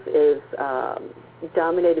myth is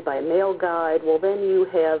dominated by a male guide, well, then you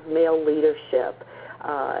have male leadership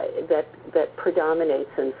that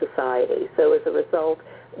predominates in society. So as a result,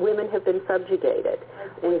 women have been subjugated,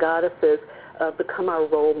 and goddesses become our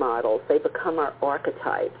role models. They become our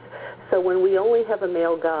archetypes. So when we only have a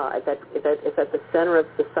male god that is at the center of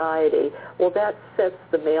society, well, that sets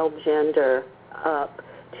the male gender up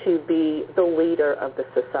to be the leader of the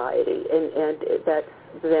society, and that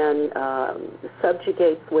then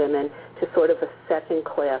subjugates women to sort of a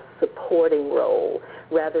second-class supporting role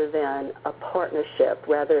rather than a partnership,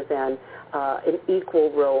 rather than an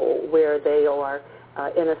equal role where they are,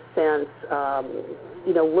 in a sense,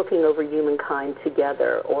 looking over humankind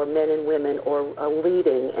together, or men and women, or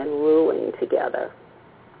leading and ruling together.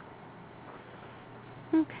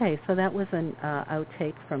 Okay, so that was an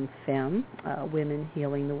outtake from Femme, Women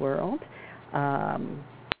Healing the World. I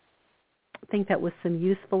think that was some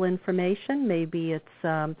useful information. Maybe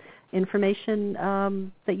it's information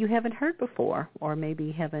that you haven't heard before, or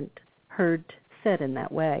maybe haven't heard said in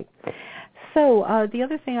that way. So the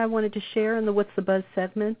other thing I wanted to share in the What's the Buzz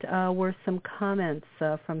segment were some comments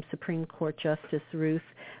from Supreme Court Justice Ruth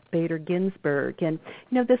Bader Ginsburg. And,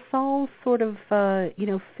 this all sort of,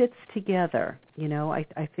 fits together.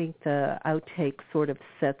 I think the outtake sort of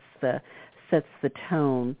sets the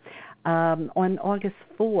tone. On August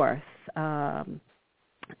 4th,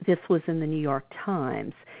 this was in the New York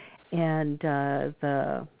Times, and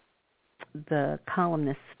the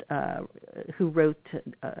columnist who wrote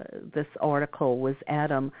this article was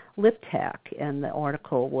Adam Liptak, and the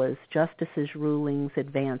article was Justices' Rulings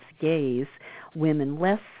Advance Gays, Women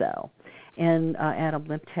Less So. And Adam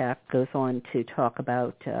Liptak goes on to talk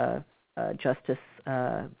about Justice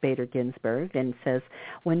Bader Ginsburg and says,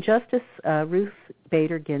 when Justice Ruth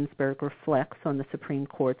Bader Ginsburg reflects on the Supreme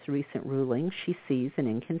Court's recent ruling, she sees an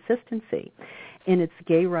inconsistency. In its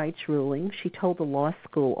gay rights ruling, she told the law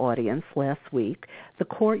school audience last week, the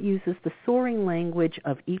court uses the soaring language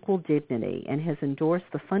of equal dignity and has endorsed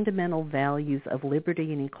the fundamental values of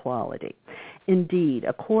liberty and equality. Indeed,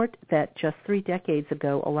 a court that just 3 decades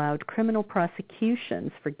ago allowed criminal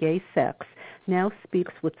prosecutions for gay sex now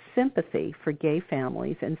speaks with sympathy for gay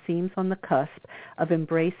families and seems on the cusp of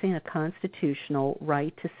embracing a constitutional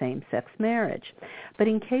right to same-sex marriage. But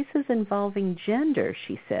in cases involving gender,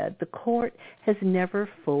 she said, the court has never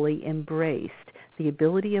fully embraced the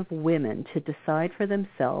ability of women to decide for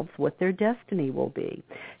themselves what their destiny will be.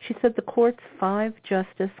 She said the court's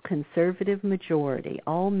 5-justice conservative majority,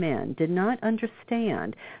 all men, did not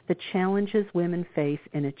understand the challenges women face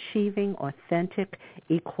in achieving authentic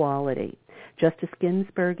equality. Justice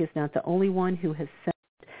Ginsburg is not the only one who has said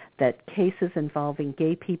that cases involving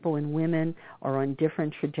gay people and women are on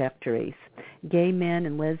different trajectories. Gay men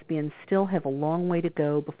and lesbians still have a long way to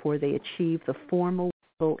go before they achieve the formal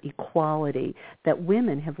equality that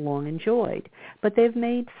women have long enjoyed. But they've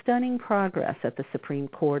made stunning progress at the Supreme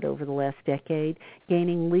Court over the last decade,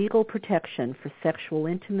 gaining legal protection for sexual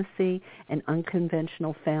intimacy and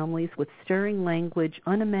unconventional families with stirring language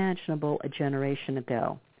unimaginable a generation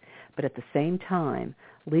ago. But at the same time,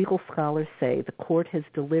 legal scholars say the court has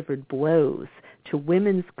delivered blows to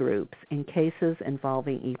women's groups in cases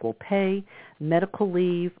involving equal pay, medical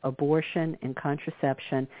leave, abortion, and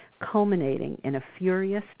contraception, culminating in a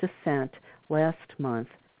furious dissent last month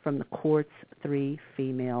from the court's 3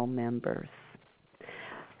 female members.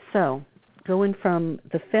 So, going from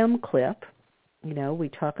the Femme clip, we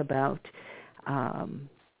talk about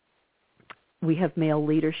we have male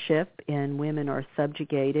leadership and women are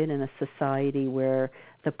subjugated in a society where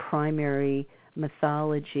the primary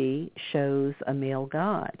mythology shows a male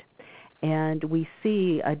god. And we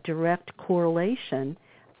see a direct correlation,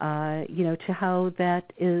 to how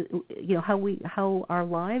that is, how our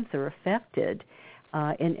lives are affected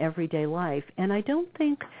in everyday life. And I don't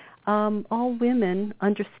think all women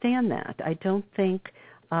understand that. I don't think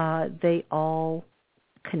they all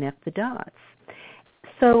connect the dots.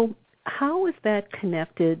 So how is that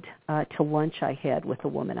connected to lunch I had with a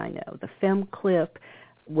woman I know? The Femme clip,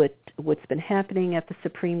 what's been happening at the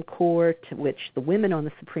Supreme Court, which the women on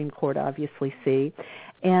the Supreme Court obviously see,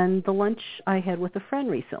 and the lunch I had with a friend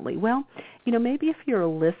recently. Well, maybe if you're a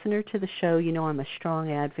listener to the show, I'm a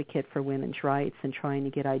strong advocate for women's rights and trying to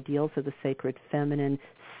get ideals of the sacred feminine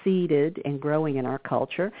seeded and growing in our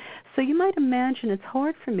culture. So you might imagine it's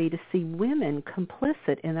hard for me to see women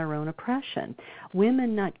complicit in their own oppression,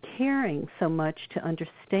 women not caring so much to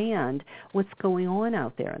understand what's going on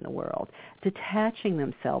out there in the world, detaching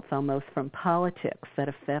themselves almost from politics that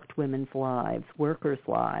affect women's lives, workers'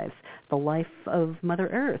 lives, the life of Mother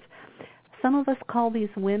Earth. Some of us call these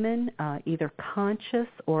women either conscious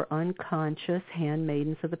or unconscious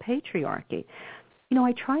handmaidens of the patriarchy. You know,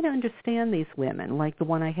 I try to understand these women, like the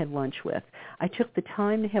one I had lunch with. I took the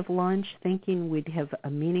time to have lunch thinking we'd have a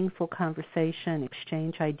meaningful conversation,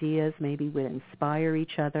 exchange ideas, maybe we'd inspire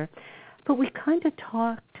each other. But we kind of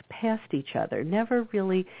talked past each other, never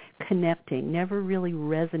really connecting, never really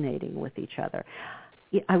resonating with each other.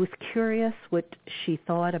 I was curious what she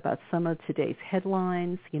thought about some of today's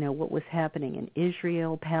headlines, you know, what was happening in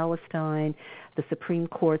Israel, Palestine, the Supreme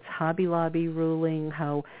Court's Hobby Lobby ruling,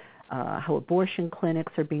 how abortion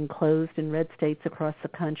clinics are being closed in red states across the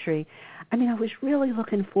country. I mean, I was really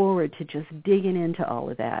looking forward to just digging into all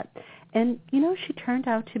of that. And, you know, she turned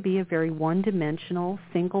out to be a very one-dimensional,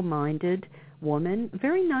 single-minded woman,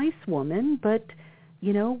 very nice woman, but,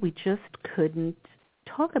 you know, we just couldn't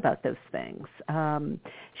talk about those things.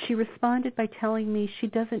 She responded by telling me she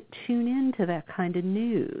doesn't tune into that kind of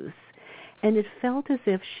news. And it felt as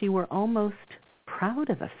if she were almost proud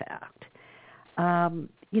of the fact.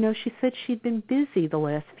 You know, she said she'd been busy the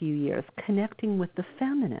last few years connecting with the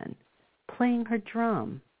feminine, playing her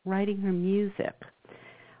drum, writing her music.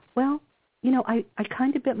 Well, you know, I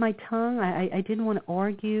kind of bit my tongue. I didn't want to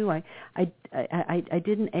argue. I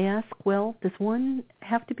didn't ask, well, does one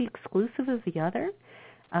have to be exclusive of the other?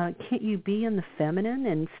 Can't you be in the feminine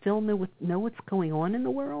and still know what's going on in the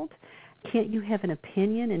world? Can't you have an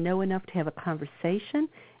opinion and know enough to have a conversation,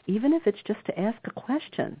 even if it's just to ask a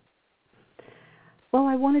question? Well,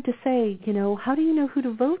 I wanted to say, you know, how do you know who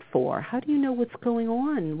to vote for? How do you know what's going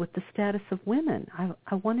on with the status of women?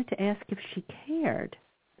 I wanted to ask if she cared.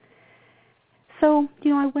 So,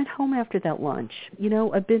 you know, I went home after that lunch, you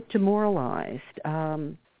know, a bit demoralized.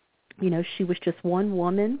 You know, she was just one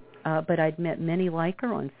woman, but I'd met many like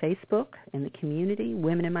her on Facebook, in the community,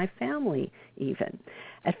 women in my family even.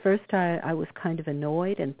 At first I was kind of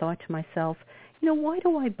annoyed and thought to myself, you know, why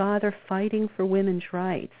do I bother fighting for women's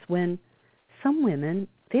rights when some women,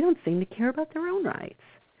 they don't seem to care about their own rights?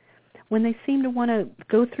 When they seem to want to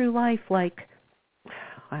go through life like,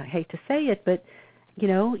 I hate to say it, but, you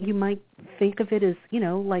know, you might think of it as, you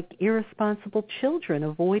know, like irresponsible children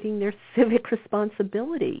avoiding their civic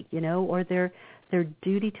responsibility, you know, or their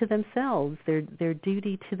duty to themselves, their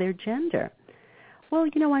duty to their gender. Well,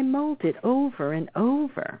 you know, I mulled it over and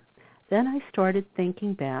over. Then I started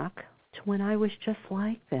thinking back to when I was just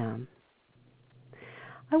like them.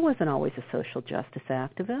 I wasn't always a social justice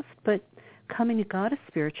activist, but coming to goddess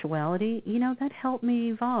spirituality, you know, that helped me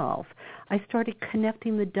evolve. I started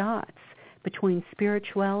connecting the dots between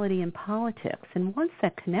spirituality and politics, and once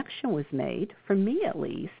that connection was made, for me at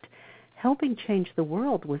least, helping change the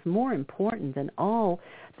world was more important than all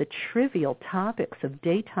the trivial topics of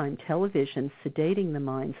daytime television sedating the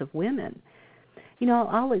minds of women. You know,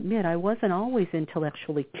 I'll admit I wasn't always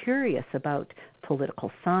intellectually curious about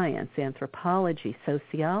political science, anthropology,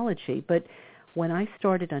 sociology, but when I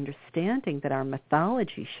started understanding that our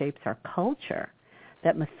mythology shapes our culture,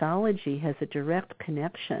 that mythology has a direct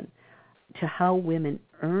connection to how women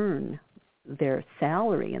earn their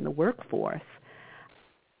salary in the workforce,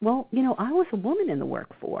 well, you know, I was a woman in the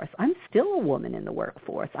workforce. I'm still a woman in the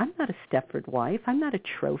workforce. I'm not a Stepford wife. I'm not a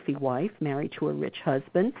trophy wife married to a rich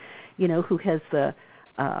husband, you know, who has the,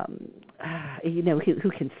 you know, who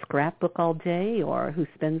can scrapbook all day, or who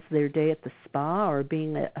spends their day at the spa, or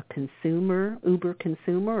being a consumer, Uber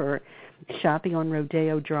consumer, or shopping on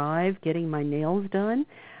Rodeo Drive, getting my nails done.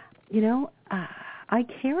 You know, I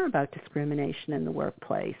care about discrimination in the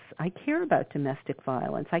workplace. I care about domestic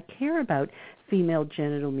violence. I care about female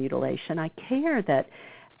genital mutilation. I care that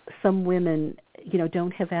some women, you know,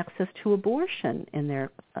 don't have access to abortion in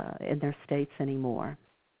their states anymore,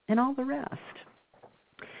 and all the rest.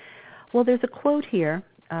 Well, there's a quote here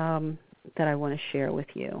that I want to share with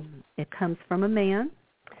you. It comes from a man,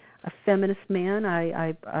 a feminist man,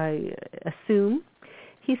 I assume.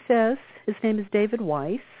 He says, his name is David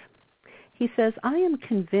Weiss. He says, I am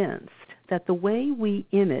convinced that the way we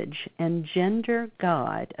image and gender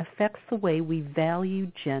God affects the way we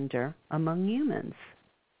value gender among humans.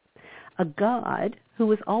 A God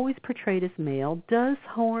who is always portrayed as male does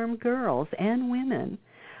harm girls and women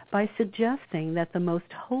by suggesting that the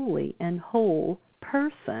most holy and whole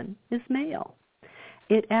person is male.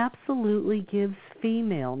 It absolutely gives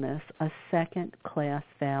femaleness a second-class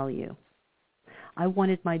value. I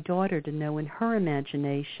wanted my daughter to know in her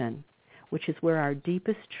imagination, which is where our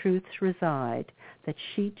deepest truths reside, that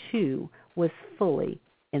she too was fully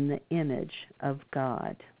in the image of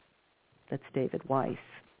God. That's David Weiss.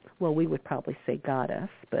 Well, we would probably say goddess,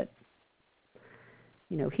 but,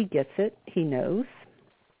 he gets it. He knows.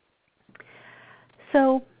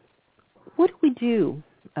 So what do we do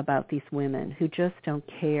about these women who just don't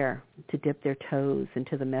care to dip their toes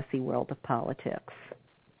into the messy world of politics?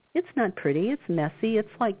 It's not pretty. It's messy. It's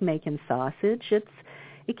like making sausage.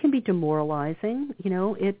 It can be demoralizing.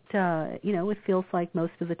 It feels like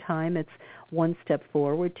most of the time it's one step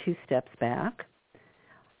forward, two steps back.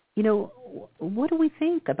 What do we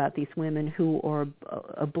think about these women who are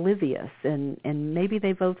oblivious and maybe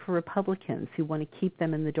they vote for Republicans who want to keep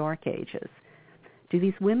them in the dark ages? Do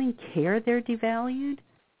these women care they're devalued?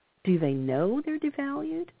 Do they know they're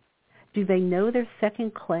devalued? Do they know they're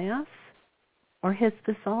second class? Or has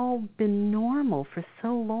this all been normal for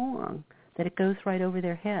so long that it goes right over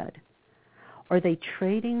their head? Are they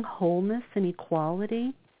trading wholeness and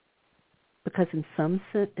equality? Because in some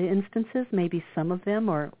instances, maybe some of them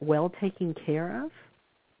are well taken care of?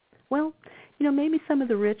 Well, maybe some of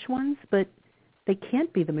the rich ones, but they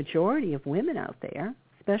can't be the majority of women out there,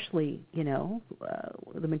 especially,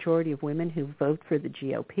 the majority of women who vote for the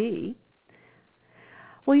GOP.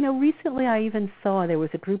 Well, recently I even saw there was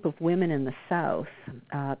a group of women in the South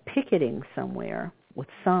picketing somewhere with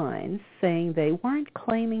signs saying they weren't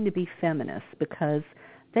claiming to be feminists because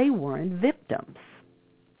they weren't victims.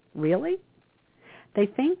 Really? They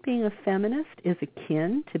think being a feminist is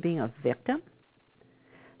akin to being a victim?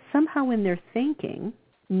 Somehow in their thinking,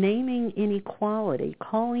 naming inequality,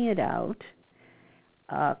 calling it out,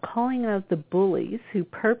 calling out the bullies who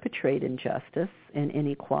perpetrate injustice and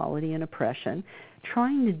inequality and oppression,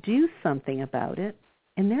 trying to do something about it,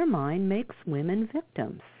 in their mind makes women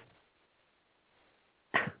victims.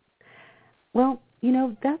 Well,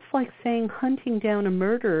 that's like saying hunting down a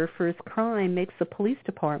murderer for his crime makes the police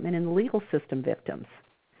department and the legal system victims.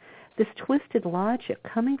 This twisted logic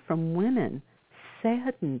coming from women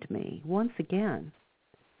saddened me once again.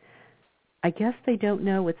 I guess they don't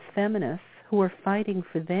know it's feminists who are fighting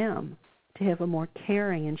for them to have a more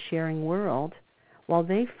caring and sharing world while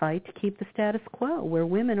they fight to keep the status quo where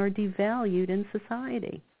women are devalued in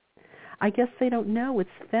society. I guess they don't know it's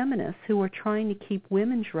feminists who are trying to keep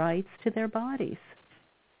women's rights to their bodies.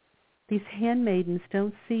 These handmaidens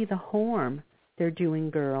don't see the harm they're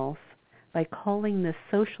doing girls by calling this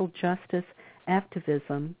social justice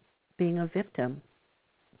activism being a victim,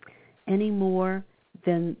 any more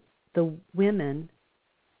than the women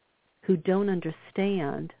who don't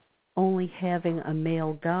understand only having a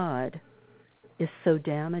male God is so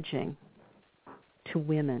damaging to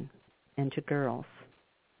women and to girls.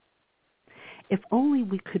 If only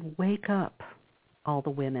we could wake up all the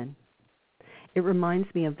women. It reminds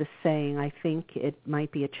me of the saying, I think it might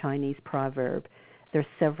be a Chinese proverb. There are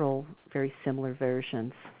several very similar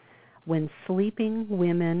versions. When sleeping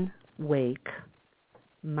women wake,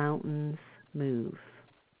 mountains move.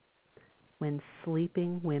 When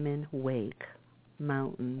sleeping women wake,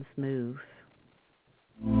 mountains move.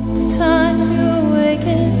 Time to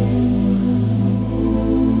awaken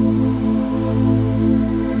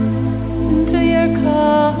into your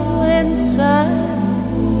call inside.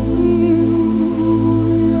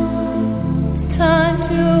 Time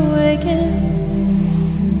to awaken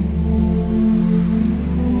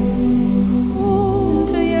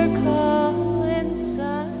into your call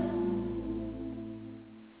inside.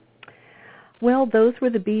 Well, those were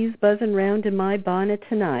the bees buzzing round in my bonnet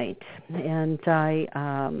tonight, and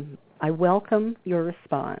I welcome your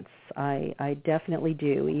response. I definitely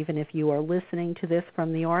do, even if you are listening to this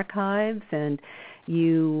from the archives and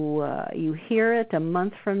you hear it a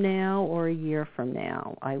month from now or a year from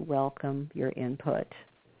now. I welcome your input.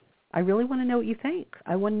 I really want to know what you think.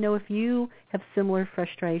 I want to know if you have similar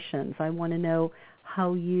frustrations. I want to know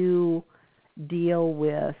how you deal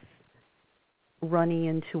with running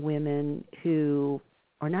into women who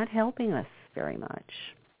are not helping us very much,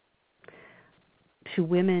 to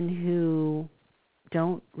women who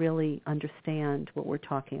don't really understand what we're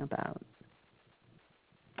talking about.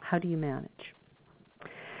 How do you manage?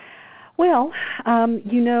 Well,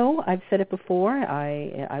 I've said it before.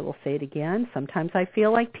 I will say it again. Sometimes I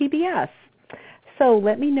feel like PBS. So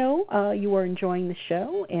let me know you are enjoying the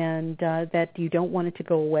show and that you don't want it to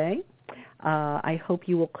go away. I hope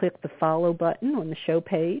you will click the follow button on the show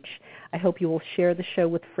page. I hope you will share the show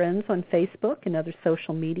with friends on Facebook and other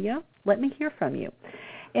social media. Let me hear from you.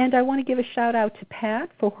 And I want to give a shout out to Pat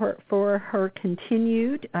for her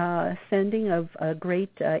continued sending of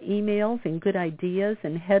great emails and good ideas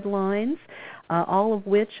and headlines, all of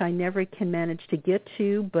which I never can manage to get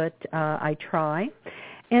to, but I try.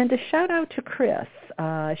 And a shout out to Chris.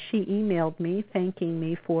 She emailed me thanking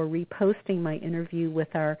me for reposting my interview with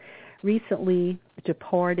our recently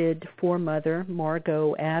departed foremother,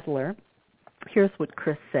 Margot Adler. Here's what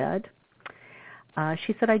Chris said.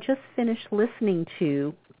 She said, I just finished listening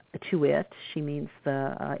to it. She means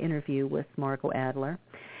the interview with Margot Adler.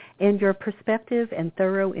 And your perspective and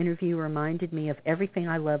thorough interview reminded me of everything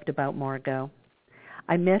I loved about Margot.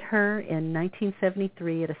 I met her in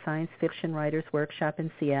 1973 at a science fiction writers' workshop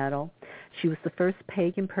in Seattle. She was the first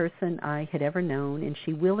pagan person I had ever known, and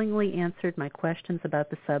she willingly answered my questions about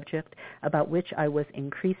the subject, about which I was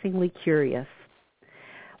increasingly curious.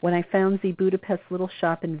 When I found the Budapest little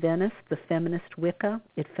shop in Venice, the feminist Wicca,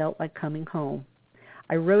 it felt like coming home.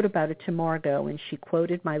 I wrote about it to Margot, and she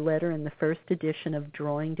quoted my letter in the first edition of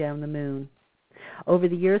Drawing Down the Moon. Over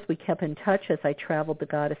the years, we kept in touch as I traveled the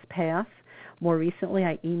goddess path. More recently,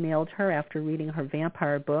 I emailed her after reading her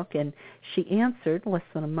vampire book, and she answered less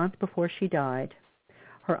than a month before she died.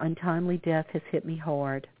 Her untimely death has hit me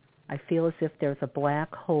hard. I feel as if there's a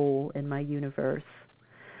black hole in my universe.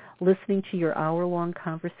 Listening to your hour-long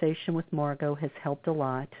conversation with Margot has helped a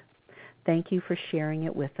lot. Thank you for sharing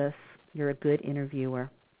it with us. You're a good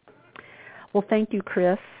interviewer. Well, thank you,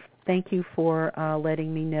 Chris. Thank you for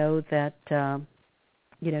letting me know that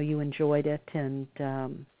you enjoyed it, and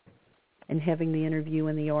having the interview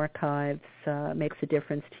in the archives makes a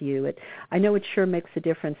difference to you. I know it sure makes a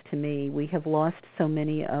difference to me. We have lost so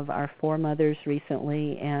many of our foremothers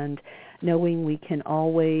recently, and knowing we can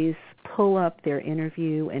always pull up their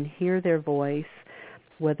interview and hear their voice,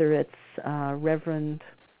 whether it's Reverend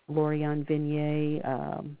Lorianne Vignier,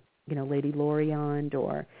 Lady Lorianne,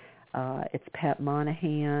 or it's Pat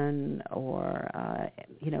Monahan, or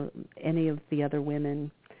any of the other women,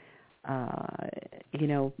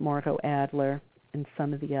 Margot Adler and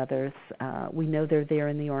some of the others. We know they're there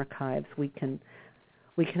in the archives. We can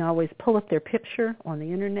always pull up their picture on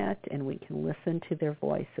the internet, and we can listen to their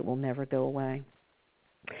voice. It will never go away.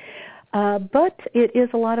 But it is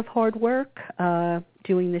a lot of hard work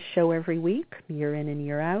doing this show every week, year in and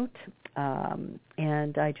year out.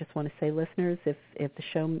 And I just want to say, listeners, if the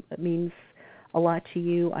show means a lot to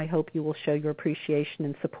you, I hope you will show your appreciation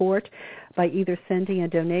and support by either sending a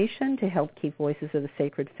donation to help keep Voices of the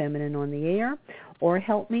Sacred Feminine on the air, or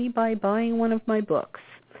help me by buying one of my books,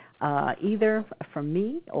 either from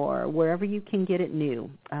me or wherever you can get it new.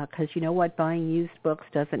 Because you know what, buying used books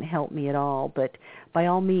doesn't help me at all. But by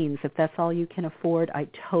all means, if that's all you can afford, I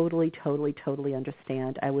totally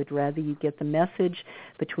understand. I would rather you get the message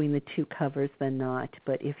between the two covers than not.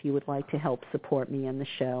 But if you would like to help support me in the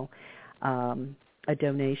show, a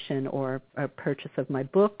donation or a purchase of my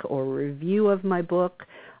book or a review of my book,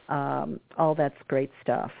 all that's great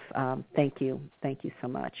stuff. Thank you so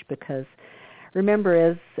much, because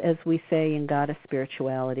remember, as we say in Goddess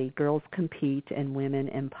Spirituality, girls compete and women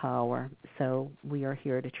empower. So we are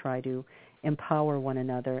here to try to empower one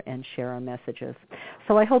another and share our messages.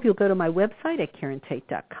 So I hope you'll go to my website at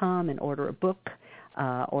KarenTate.com and order a book,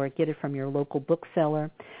 or get it from your local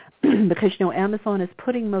bookseller. Because, Amazon is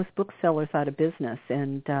putting most booksellers out of business,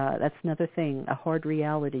 and that's another thing, a hard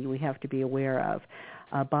reality we have to be aware of.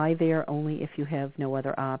 Buy there only if you have no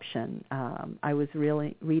other option. I was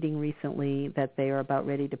really reading recently that they are about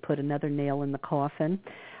ready to put another nail in the coffin,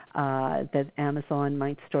 that Amazon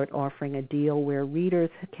might start offering a deal where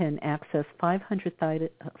readers can access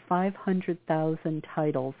 500,000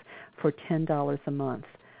 titles for $10 a month.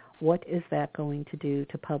 What is that going to do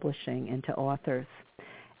to publishing and to authors?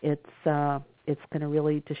 It's going to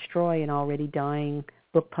really destroy an already dying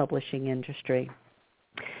book publishing industry.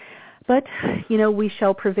 But, we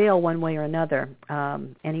shall prevail one way or another.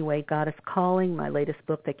 Anyway, Goddess Calling, my latest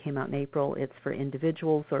book that came out in April, it's for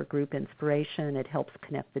individuals or group inspiration. It helps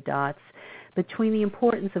connect the dots between the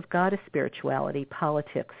importance of goddess spirituality,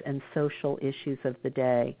 politics, and social issues of the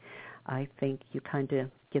day. I think you kind of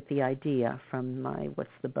get the idea from my What's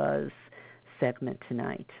the Buzz segment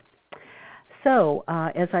tonight. So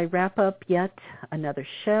as I wrap up yet another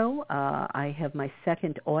show, I have my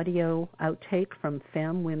second audio outtake from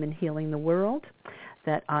Femme, Women Healing the World,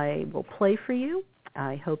 that I will play for you.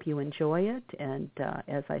 I hope you enjoy it, and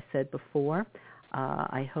as I said before,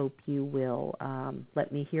 I hope you will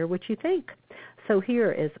let me hear what you think. So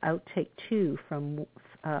here is outtake 2 from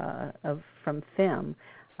Femme,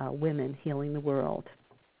 Women Healing the World.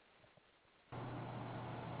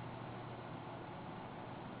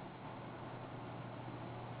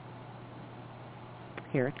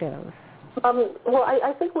 Here it goes. Well,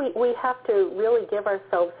 I think we have to really give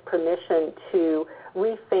ourselves permission to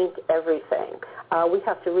rethink everything. We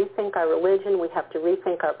have to rethink our religion. We have to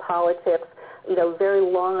rethink our politics. Very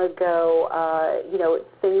long ago,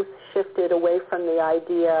 things shifted away from the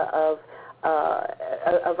idea of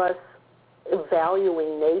us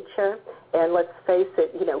valuing nature. And let's face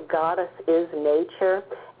it, Goddess is nature.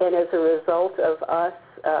 And as a result of us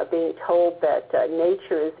being told that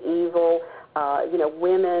nature is evil,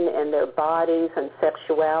 women and their bodies and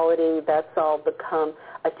sexuality, that's all become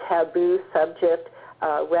a taboo subject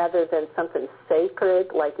rather than something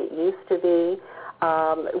sacred like it used to be.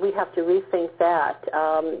 We have to rethink that.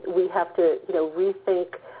 We have to,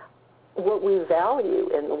 rethink what we value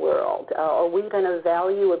in the world. Are we going to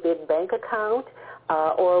value a big bank account,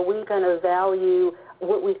 or are we going to value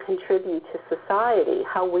what we contribute to society,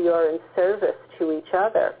 how we are in service to each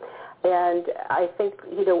other? And I think,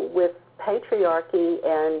 with patriarchy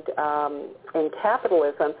and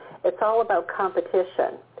capitalism, it's all about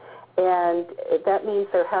competition. And that means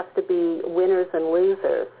there has to be winners and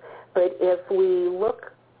losers. But if we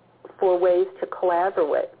look for ways to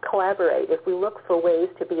collaborate, if we look for ways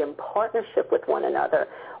to be in partnership with one another,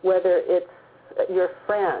 whether it's your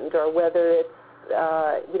friend or whether it's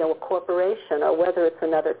a corporation or whether it's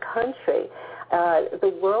another country, the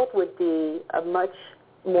world would be a much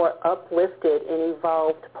more uplifted and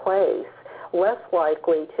evolved place, less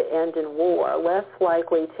likely to end in war, less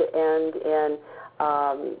likely to end in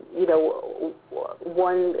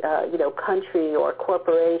one country or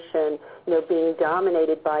corporation being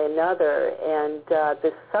dominated by another, and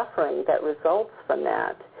the suffering that results from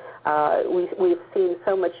that. We've seen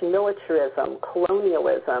so much militarism,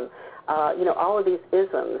 colonialism, all of these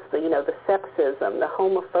isms, the sexism, the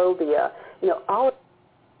homophobia, all of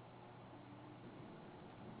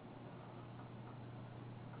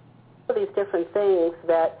these different things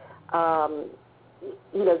that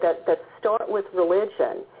that start with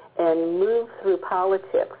religion and move through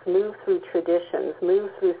politics, move through traditions,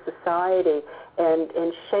 move through society,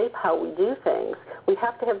 and shape how we do things. We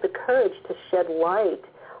have to have the courage to shed light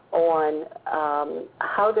on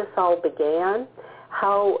how this all began,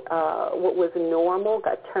 how what was normal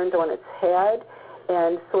got turned on its head,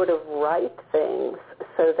 and sort of right things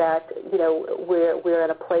so that we're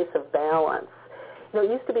in a place of balance. It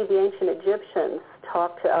used to be the ancient Egyptians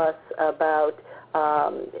talked to us about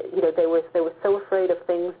they were so afraid of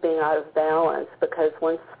things being out of balance because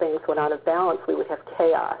once things went out of balance, we would have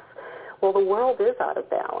chaos. Well, the world is out of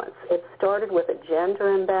balance. It started with a gender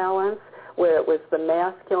imbalance where it was the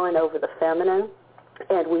masculine over the feminine,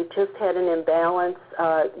 and we've just had an imbalance,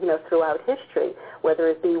 throughout history, whether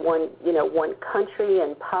it be one country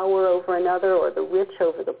and power over another, or the rich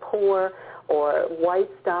over the poor, or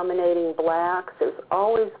whites dominating blacks. There's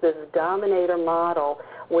always this dominator model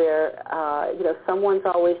where, someone's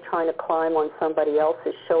always trying to climb on somebody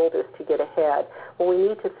else's shoulders to get ahead. Well, we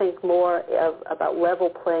need to think more about level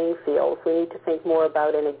playing fields. We need to think more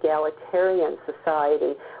about an egalitarian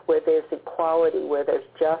society where there's equality, where there's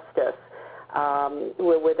justice,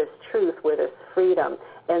 where there's truth, where there's freedom.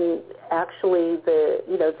 And actually,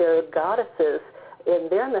 there are goddesses in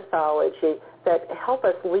their mythology that help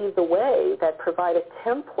us lead the way, that provide a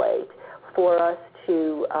template for us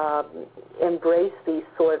to embrace these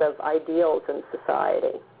sort of ideals in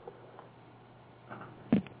society.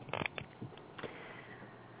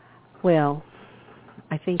 Well,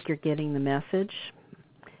 I think you're getting the message.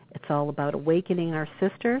 It's all about awakening our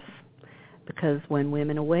sisters, because when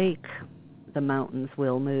women awake, the mountains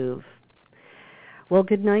will move. Well,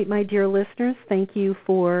 good night, my dear listeners. Thank you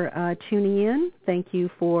for tuning in. Thank you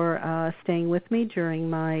for staying with me during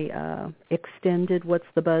my extended What's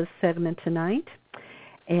the Buzz segment tonight.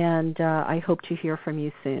 And I hope to hear from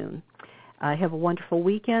you soon. Have a wonderful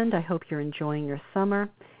weekend. I hope you're enjoying your summer.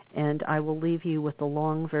 And I will leave you with the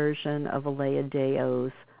long version of Alea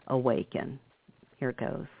Deo's Awaken. Here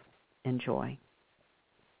goes. Enjoy.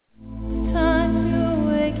 Time to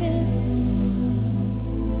awaken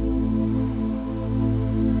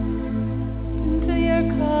into your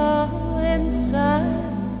call inside.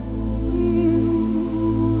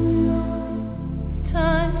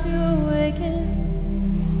 Time to awaken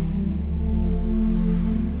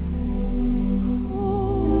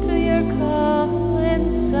into your call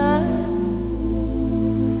inside.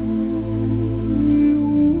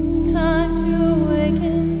 Time to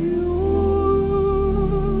awaken.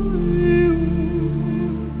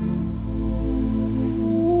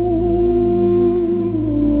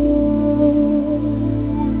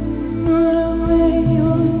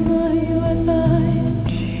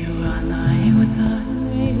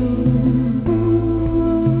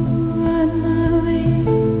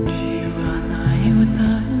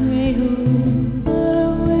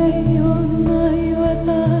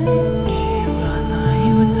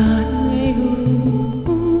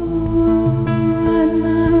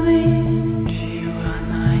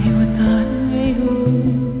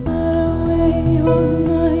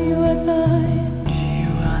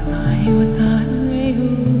 with